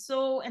been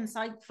so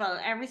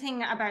insightful,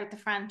 everything about the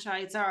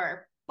franchisor.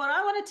 But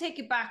I want to take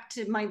you back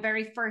to my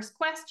very first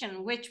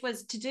question, which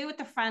was to do with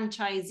the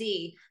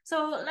franchisee.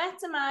 So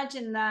let's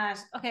imagine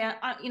that, okay,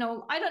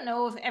 I don't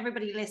know if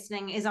everybody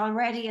listening is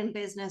already in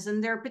business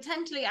and they're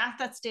potentially at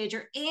that stage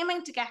or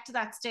aiming to get to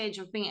that stage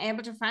of being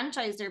able to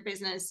franchise their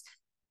business.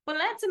 But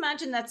let's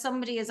imagine that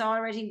somebody is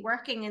already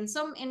working in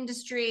some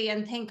industry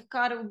and think,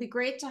 God, it would be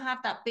great to have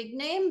that big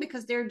name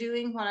because they're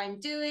doing what I'm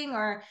doing,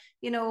 or,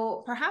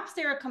 perhaps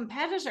they're a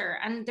competitor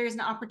and there's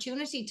an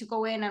opportunity to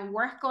go in and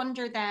work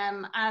under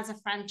them as a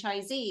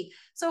franchisee.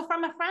 So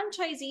from a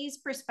franchisee's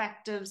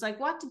perspectives, like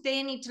what do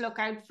they need to look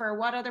out for?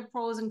 What other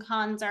pros and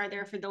cons are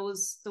there for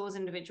those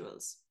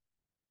individuals?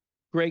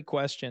 Great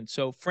question.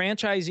 So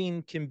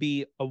franchising can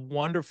be a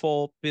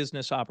wonderful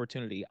business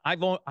opportunity. I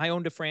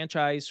owned a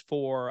franchise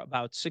for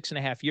about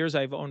 6.5 years.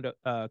 I've owned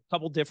a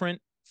couple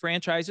different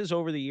franchises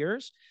over the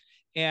years,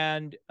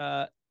 and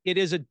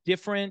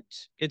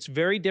it's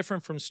very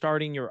different from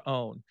starting your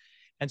own.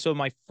 And so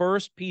my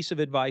first piece of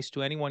advice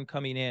to anyone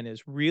coming in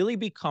is really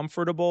be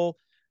comfortable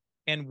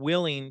and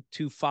willing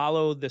to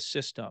follow the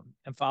system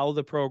and follow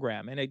the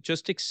program, and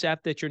just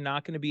accept that you're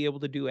not going to be able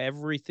to do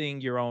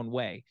everything your own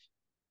way.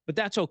 But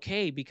that's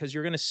okay, because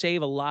you're going to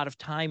save a lot of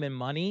time and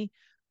money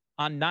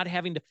on not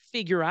having to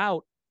figure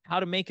out how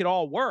to make it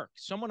all work.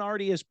 Someone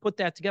already has put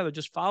that together.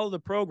 Just follow the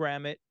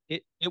program.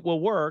 It will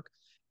work.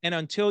 And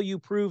until you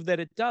prove that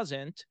it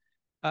doesn't,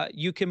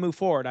 you can move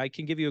forward. I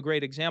can give you a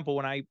great example.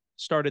 When I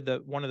started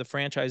one of the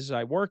franchises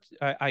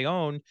I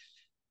owned,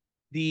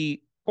 the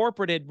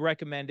corporate had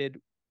recommended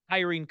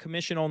hiring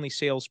commission-only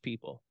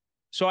salespeople.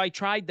 So I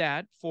tried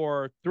that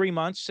for 3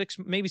 months,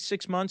 maybe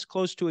 6 months,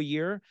 close to a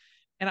year.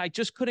 And I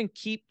just couldn't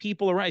keep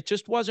people around. It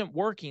just wasn't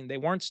working. They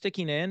weren't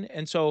sticking in.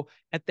 And so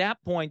at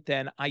that point,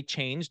 then I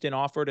changed and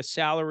offered a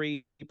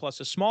salary plus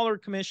a smaller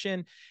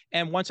commission.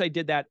 And once I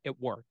did that, it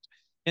worked.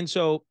 And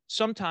so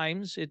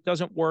sometimes it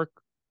doesn't work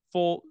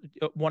full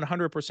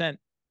 100%,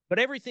 but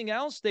everything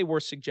else they were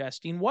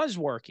suggesting was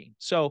working.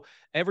 So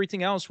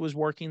everything else was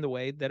working the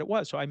way that it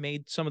was. So I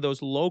made some of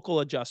those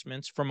local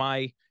adjustments for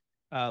my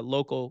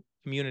local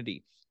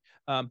community.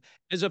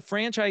 As a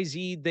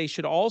franchisee, they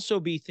should also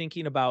be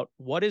thinking about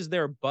what is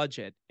their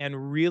budget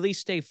and really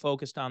stay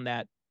focused on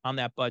that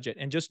budget,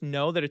 and just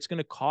know that it's going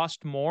to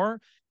cost more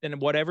than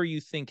whatever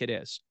you think it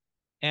is.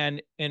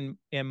 And in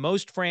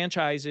most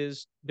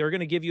franchises, they're going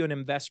to give you an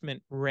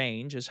investment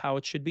range is how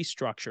it should be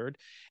structured.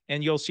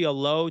 And you'll see a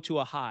low to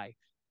a high.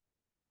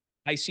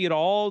 I see it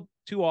all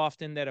too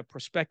often that a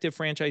prospective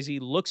franchisee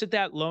looks at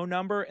that low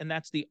number and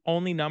that's the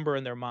only number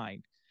in their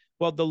mind.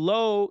 Well, the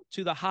low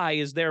to the high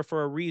is there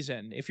for a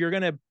reason. If you're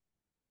going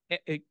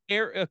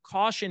to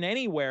caution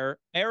anywhere,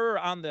 error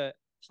on the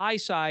high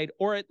side,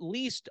 or at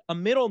least a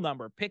middle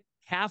number, pick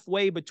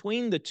halfway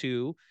between the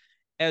two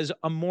as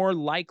a more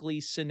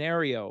likely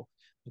scenario.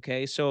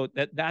 Okay, so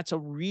that's a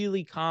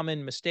really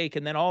common mistake.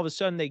 And then all of a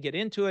sudden they get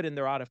into it and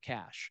they're out of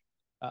cash.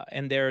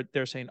 And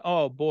they're saying,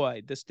 oh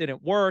boy, this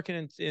didn't work.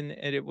 And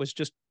it was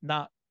just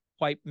not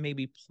quite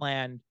maybe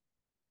planned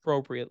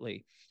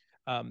appropriately.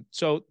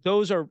 So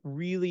those are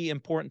really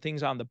important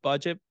things on the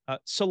budget.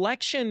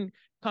 Selection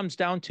comes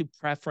down to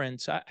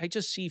preference. I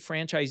just see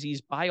franchisees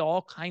buy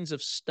all kinds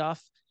of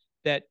stuff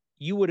that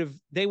they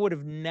would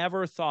have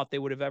never thought they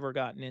would have ever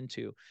gotten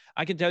into.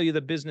 I can tell you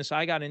the business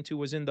I got into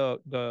was in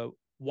the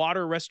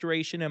water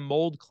restoration and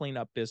mold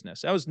cleanup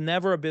business. That was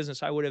never a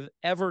business I would have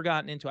ever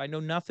gotten into. I know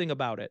nothing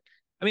about it.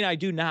 I mean, I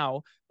do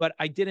now, but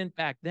I didn't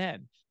back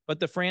then. But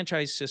the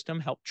franchise system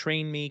helped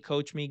train me,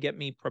 coach me, get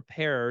me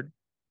prepared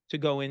to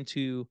go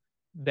into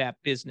that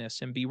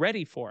business and be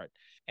ready for it.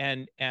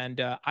 And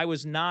I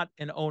was not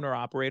an owner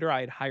operator. I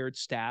had hired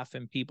staff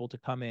and people to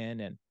come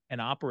in and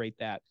operate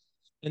that.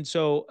 And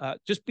so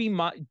just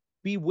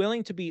be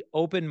willing to be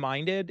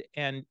open-minded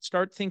and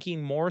start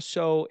thinking more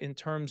so in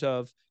terms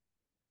of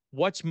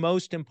what's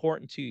most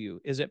important to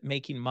you. Is it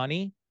making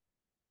money?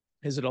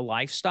 Is it a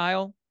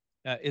lifestyle?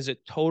 Is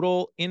it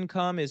total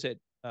income? Is it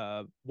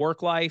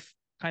work-life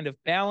kind of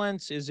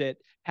balance? Is it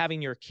having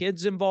your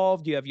kids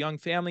involved? Do you have young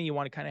family? You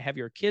want to kind of have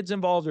your kids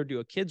involved or do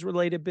a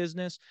kids-related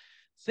business?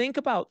 Think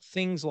about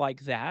things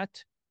like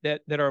that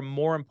are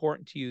more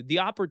important to you. The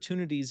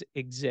opportunities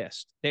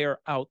exist. They are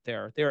out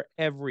there. They're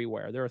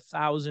everywhere. There are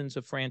thousands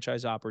of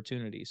franchise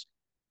opportunities.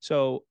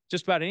 So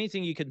just about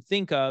anything you can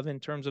think of in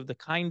terms of the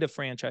kind of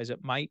franchise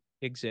that might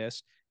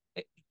exist,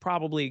 it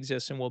probably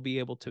exists and will be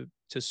able to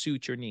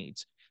suit your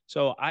needs.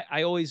 So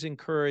I always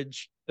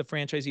encourage the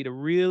franchisee to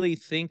really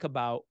think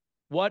about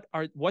what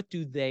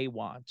do they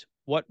want?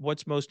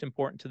 What's most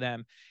important to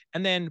them?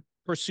 And then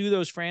pursue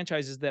those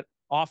franchises that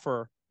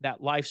offer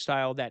that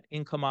lifestyle, that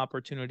income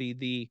opportunity,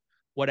 the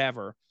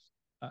whatever.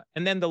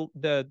 And then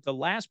the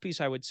last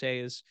piece I would say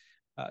is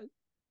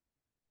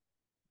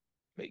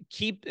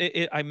keep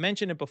it. I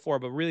mentioned it before,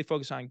 but really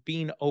focus on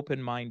being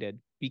open-minded,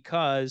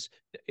 because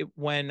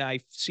when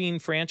I've seen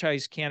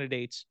franchise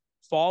candidates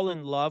fall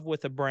in love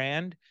with a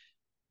brand,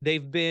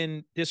 they've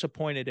been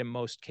disappointed in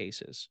most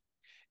cases.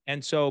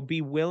 And so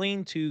be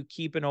willing to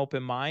keep an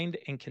open mind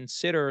and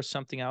consider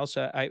something else.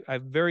 I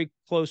have very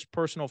close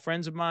personal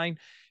friends of mine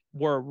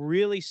were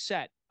really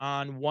set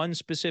on one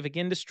specific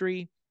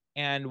industry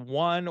and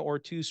one or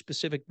two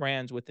specific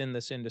brands within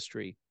this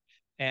industry.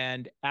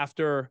 And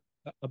after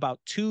about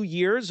 2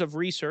 years of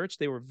research,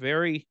 they were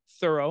very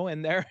thorough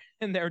in their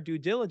in their due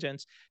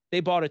diligence.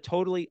 They bought a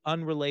totally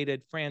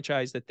unrelated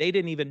franchise that they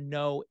didn't even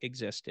know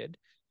existed.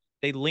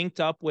 They linked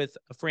up with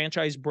a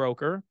franchise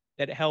broker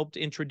that helped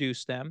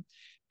introduce them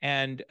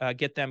and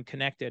get them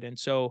connected. And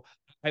so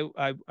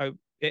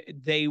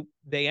they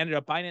ended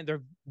up buying it.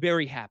 They're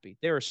very happy.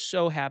 They are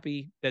so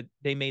happy that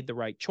they made the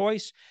right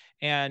choice.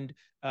 And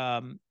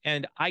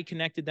I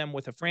connected them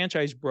with a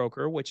franchise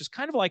broker, which is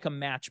kind of like a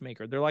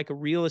matchmaker. They're like a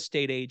real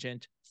estate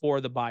agent for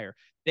the buyer.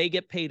 They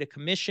get paid a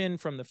commission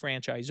from the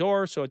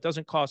franchisor, so it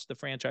doesn't cost the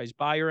franchise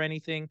buyer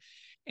anything.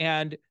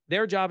 And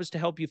their job is to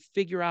help you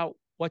figure out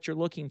what you're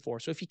looking for.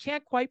 So if you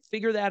can't quite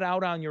figure that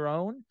out on your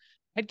own,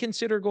 I'd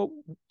consider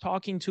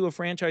talking to a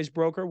franchise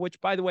broker, which,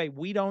 by the way,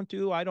 we don't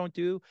do, I don't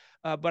do,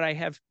 but I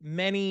have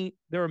many,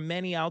 there are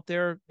many out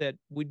there that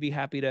we'd be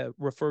happy to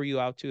refer you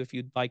out to. If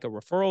you'd like a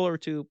referral or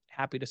two,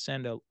 happy to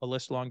send a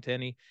list along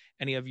to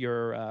any of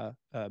your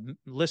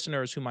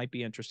listeners who might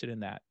be interested in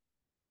that.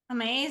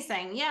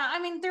 Amazing. Yeah.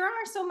 I mean, there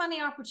are so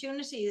many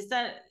opportunities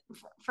that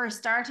for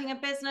starting a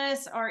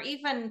business or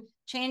even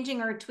changing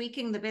or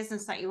tweaking the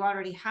business that you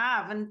already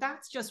have. And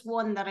that's just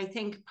one that I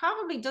think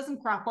probably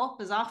doesn't crop up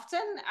as often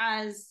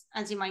as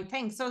you might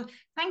think. So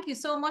thank you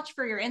so much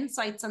for your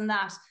insights on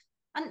that.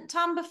 And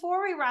Tom,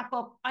 before we wrap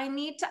up, I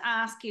need to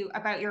ask you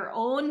about your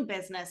own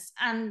business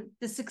and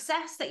the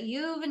success that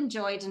you've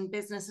enjoyed in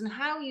business and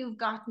how you've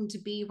gotten to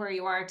be where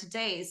you are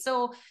today.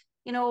 So,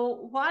 you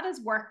know, what has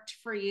worked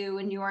for you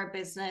in your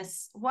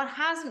business? What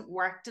hasn't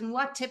worked? And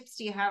what tips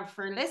do you have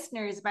for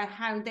listeners about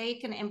how they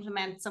can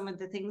implement some of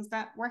the things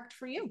that worked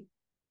for you?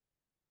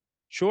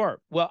 Sure.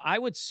 Well, I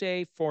would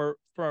say for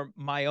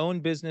my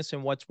own business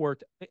and what's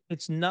worked,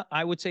 it's not,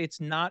 I would say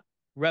it's not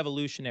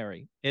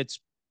revolutionary. It's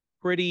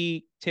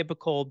pretty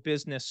typical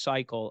business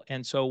cycle.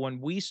 And so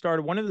when we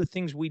started, one of the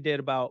things we did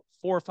about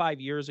 4 or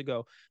 5 years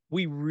ago,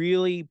 we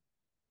really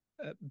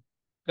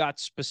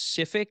got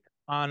specific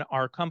on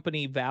our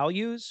company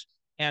values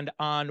and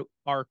on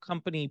our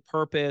company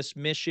purpose,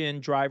 mission,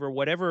 driver,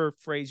 whatever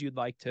phrase you'd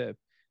like to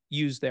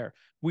use there.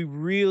 We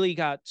really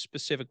got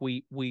specific.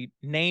 We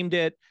named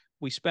it.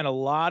 We spent a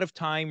lot of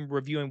time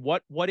reviewing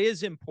what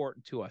is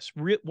important to us,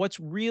 what's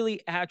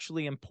really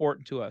actually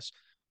important to us.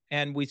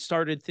 And we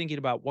started thinking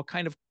about what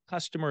kind of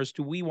customers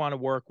do we want to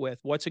work with?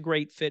 What's a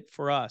great fit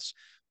for us?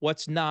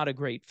 What's not a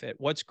great fit?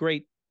 What's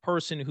great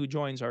person who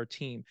joins our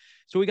team?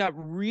 So we got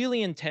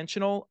really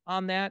intentional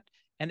on that.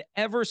 And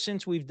ever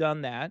since we've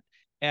done that,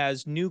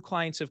 as new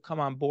clients have come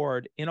on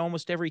board, in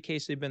almost every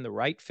case, they've been the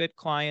right fit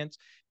clients.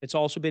 It's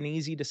also been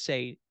easy to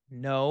say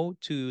no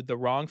to the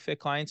wrong fit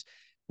clients.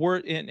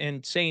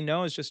 And saying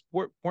no is just,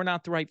 we're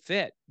not the right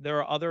fit. There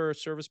are other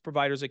service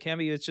providers that can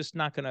be, it's just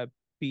not going to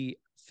be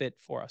fit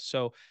for us.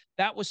 So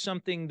that was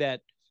something that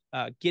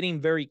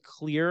getting very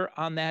clear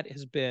on that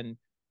has been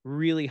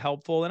really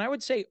helpful. And I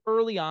would say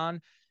early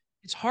on,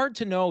 it's hard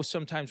to know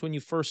sometimes when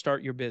you first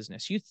start your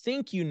business. You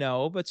think you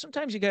know, but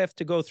sometimes you have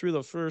to go through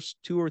the first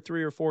 2 or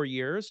 3 or 4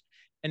 years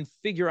and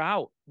figure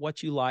out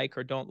what you like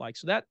or don't like.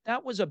 So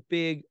that was a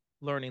big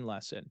learning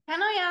lesson.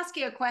 Can I ask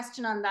you a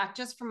question on that,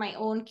 just for my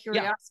own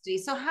curiosity?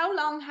 Yeah. So how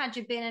long had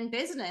you been in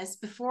business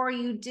before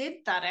you did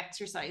that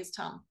exercise,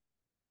 Tom?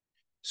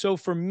 So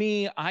for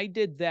me, I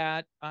did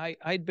that.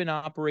 I'd been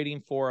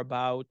operating for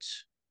about,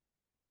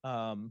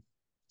 let's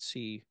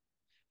see, it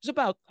was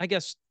about, I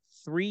guess,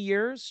 3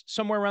 years,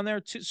 somewhere around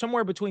there,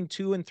 somewhere between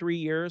 2 and 3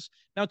 years.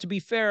 Now, to be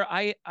fair,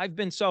 I've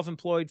been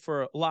self-employed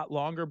for a lot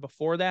longer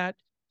before that.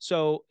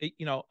 So,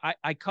 you know,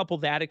 I couple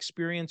that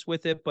experience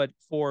with it. But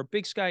for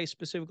Big Sky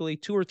specifically,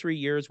 2 or 3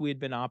 years, we had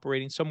been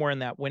operating somewhere in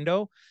that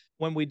window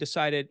when we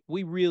decided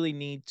we really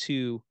need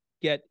to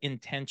get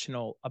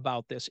intentional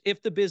about this.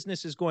 If the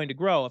business is going to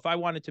grow, if I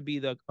wanted to be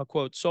a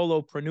quote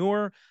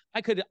solopreneur,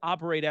 I could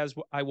operate as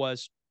I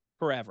was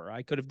forever.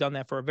 I could have done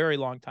that for a very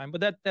long time,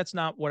 but that's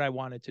not what I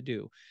wanted to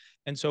do.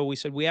 And so we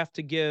said we have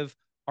to give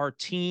our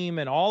team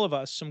and all of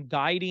us some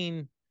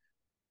guiding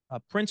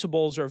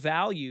principles or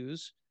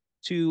values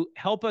to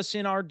help us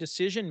in our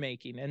decision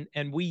making.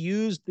 And we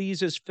use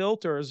these as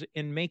filters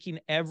in making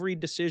every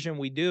decision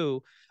we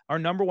do. Our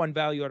number one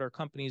value at our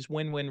company is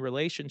win-win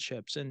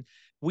relationships. And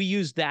we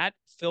use that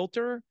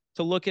filter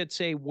to look at,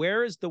 say,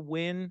 where is the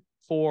win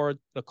for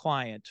the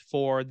client,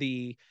 for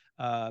the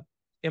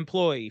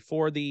employee,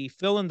 for the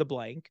fill in the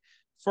blank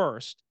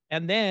first,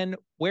 and then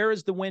where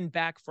is the win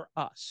back for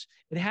us?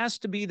 It has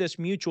to be this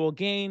mutual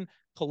gain,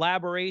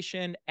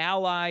 collaboration,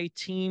 ally,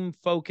 team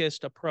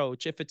focused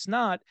approach. If it's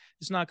not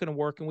going to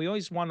work. And we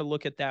always want to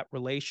look at that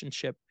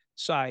relationship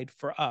side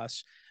for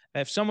us.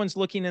 If someone's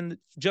looking in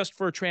just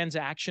for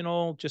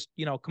transactional,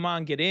 come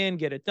on, get in,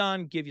 get it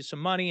done, give you some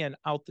money and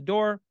out the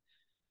door,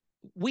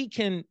 we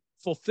can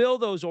fulfill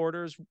those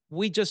orders.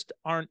 We just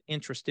aren't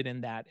interested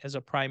in that as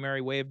a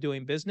primary way of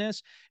doing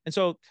business. And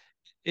so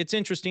it's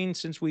interesting,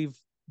 since we've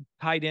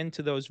tied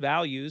into those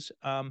values,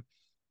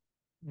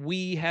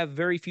 we have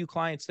very few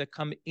clients that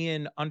come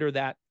in under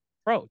that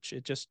approach.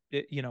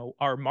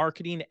 Our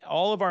marketing,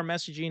 all of our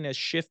messaging has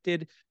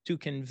shifted to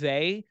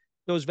convey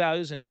those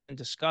values and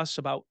discuss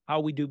about how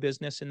we do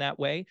business in that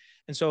way.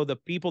 And so the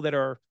people that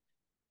are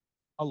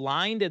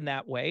aligned in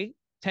that way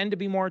tend to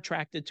be more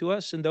attracted to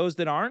us, and those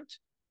that aren't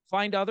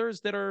find others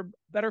that are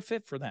better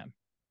fit for them.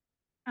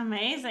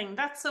 Amazing.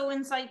 That's so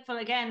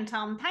insightful again,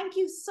 Tom. Thank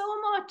you so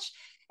much.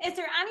 Is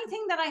there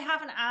anything that I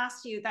haven't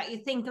asked you that you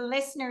think the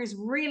listeners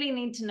really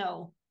need to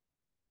know?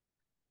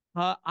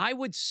 I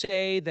would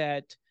say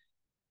that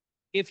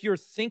if you're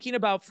thinking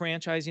about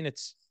franchising,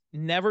 it's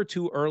never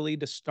too early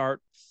to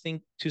start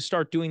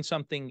doing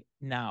something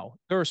now.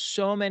 There are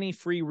so many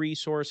free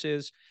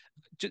resources.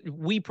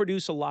 We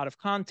produce a lot of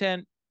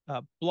content,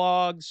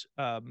 blogs,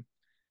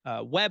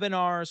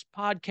 webinars,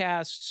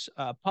 podcasts,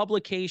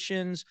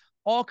 publications,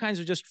 all kinds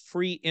of just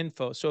free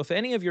info. So if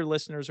any of your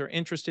listeners are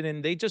interested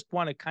in, they just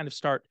want to kind of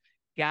start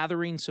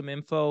gathering some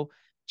info,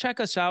 check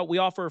us out. We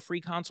offer a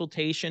free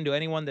consultation to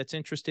anyone that's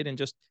interested in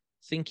just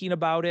thinking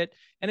about it.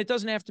 And it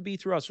doesn't have to be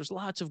through us. There's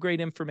lots of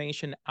great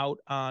information out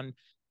on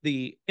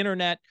the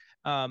internet.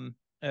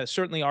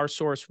 Certainly our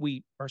source,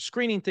 we are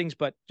screening things,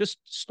 but just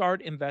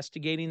start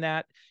investigating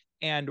that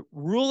and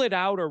rule it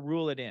out or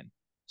rule it in.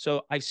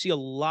 So I see a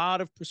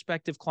lot of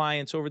prospective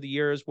clients over the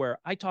years where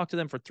I talk to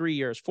them for 3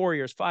 years, 4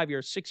 years, 5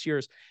 years, 6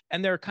 years,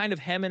 and they're kind of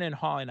hemming and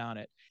hawing on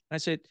it. And I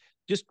said,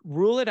 just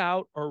rule it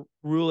out or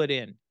rule it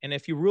in. And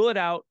if you rule it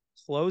out,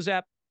 close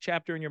that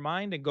chapter in your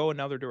mind and go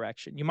another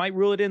direction. You might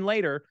rule it in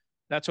later.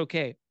 That's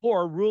okay.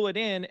 Or rule it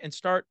in and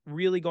start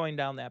really going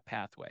down that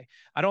pathway.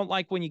 I don't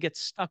like when you get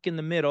stuck in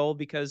the middle,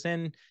 because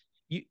then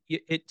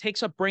it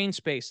takes up brain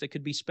space that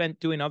could be spent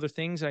doing other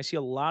things. And I see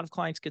a lot of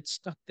clients get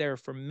stuck there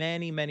for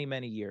many, many,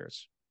 many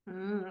years.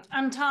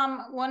 And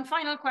Tom, one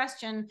final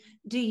question.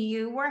 Do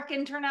you work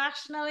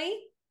internationally?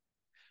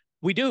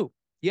 We do.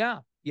 Yeah.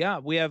 Yeah.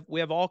 We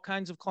have all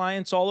kinds of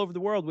clients all over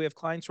the world. We have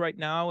clients right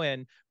now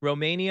in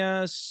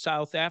Romania,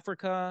 South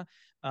Africa,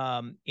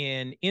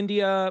 in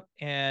India,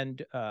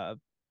 and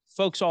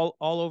folks all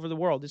over the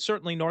world. It's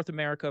certainly North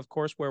America, of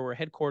course, where we're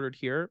headquartered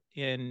here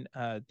in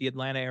the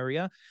Atlanta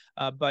area.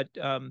 But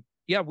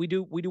yeah, we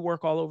do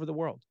work all over the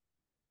world.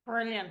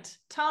 Brilliant.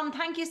 Tom,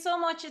 thank you so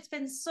much. It's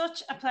been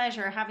such a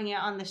pleasure having you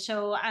on the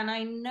show. And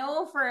I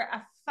know for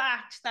a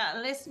fact that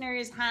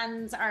listeners'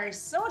 hands are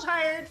so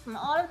tired from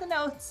all of the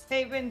notes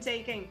they've been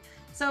taking.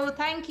 So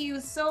thank you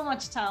so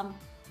much, Tom.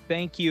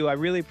 Thank you. I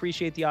really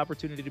appreciate the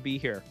opportunity to be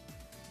here.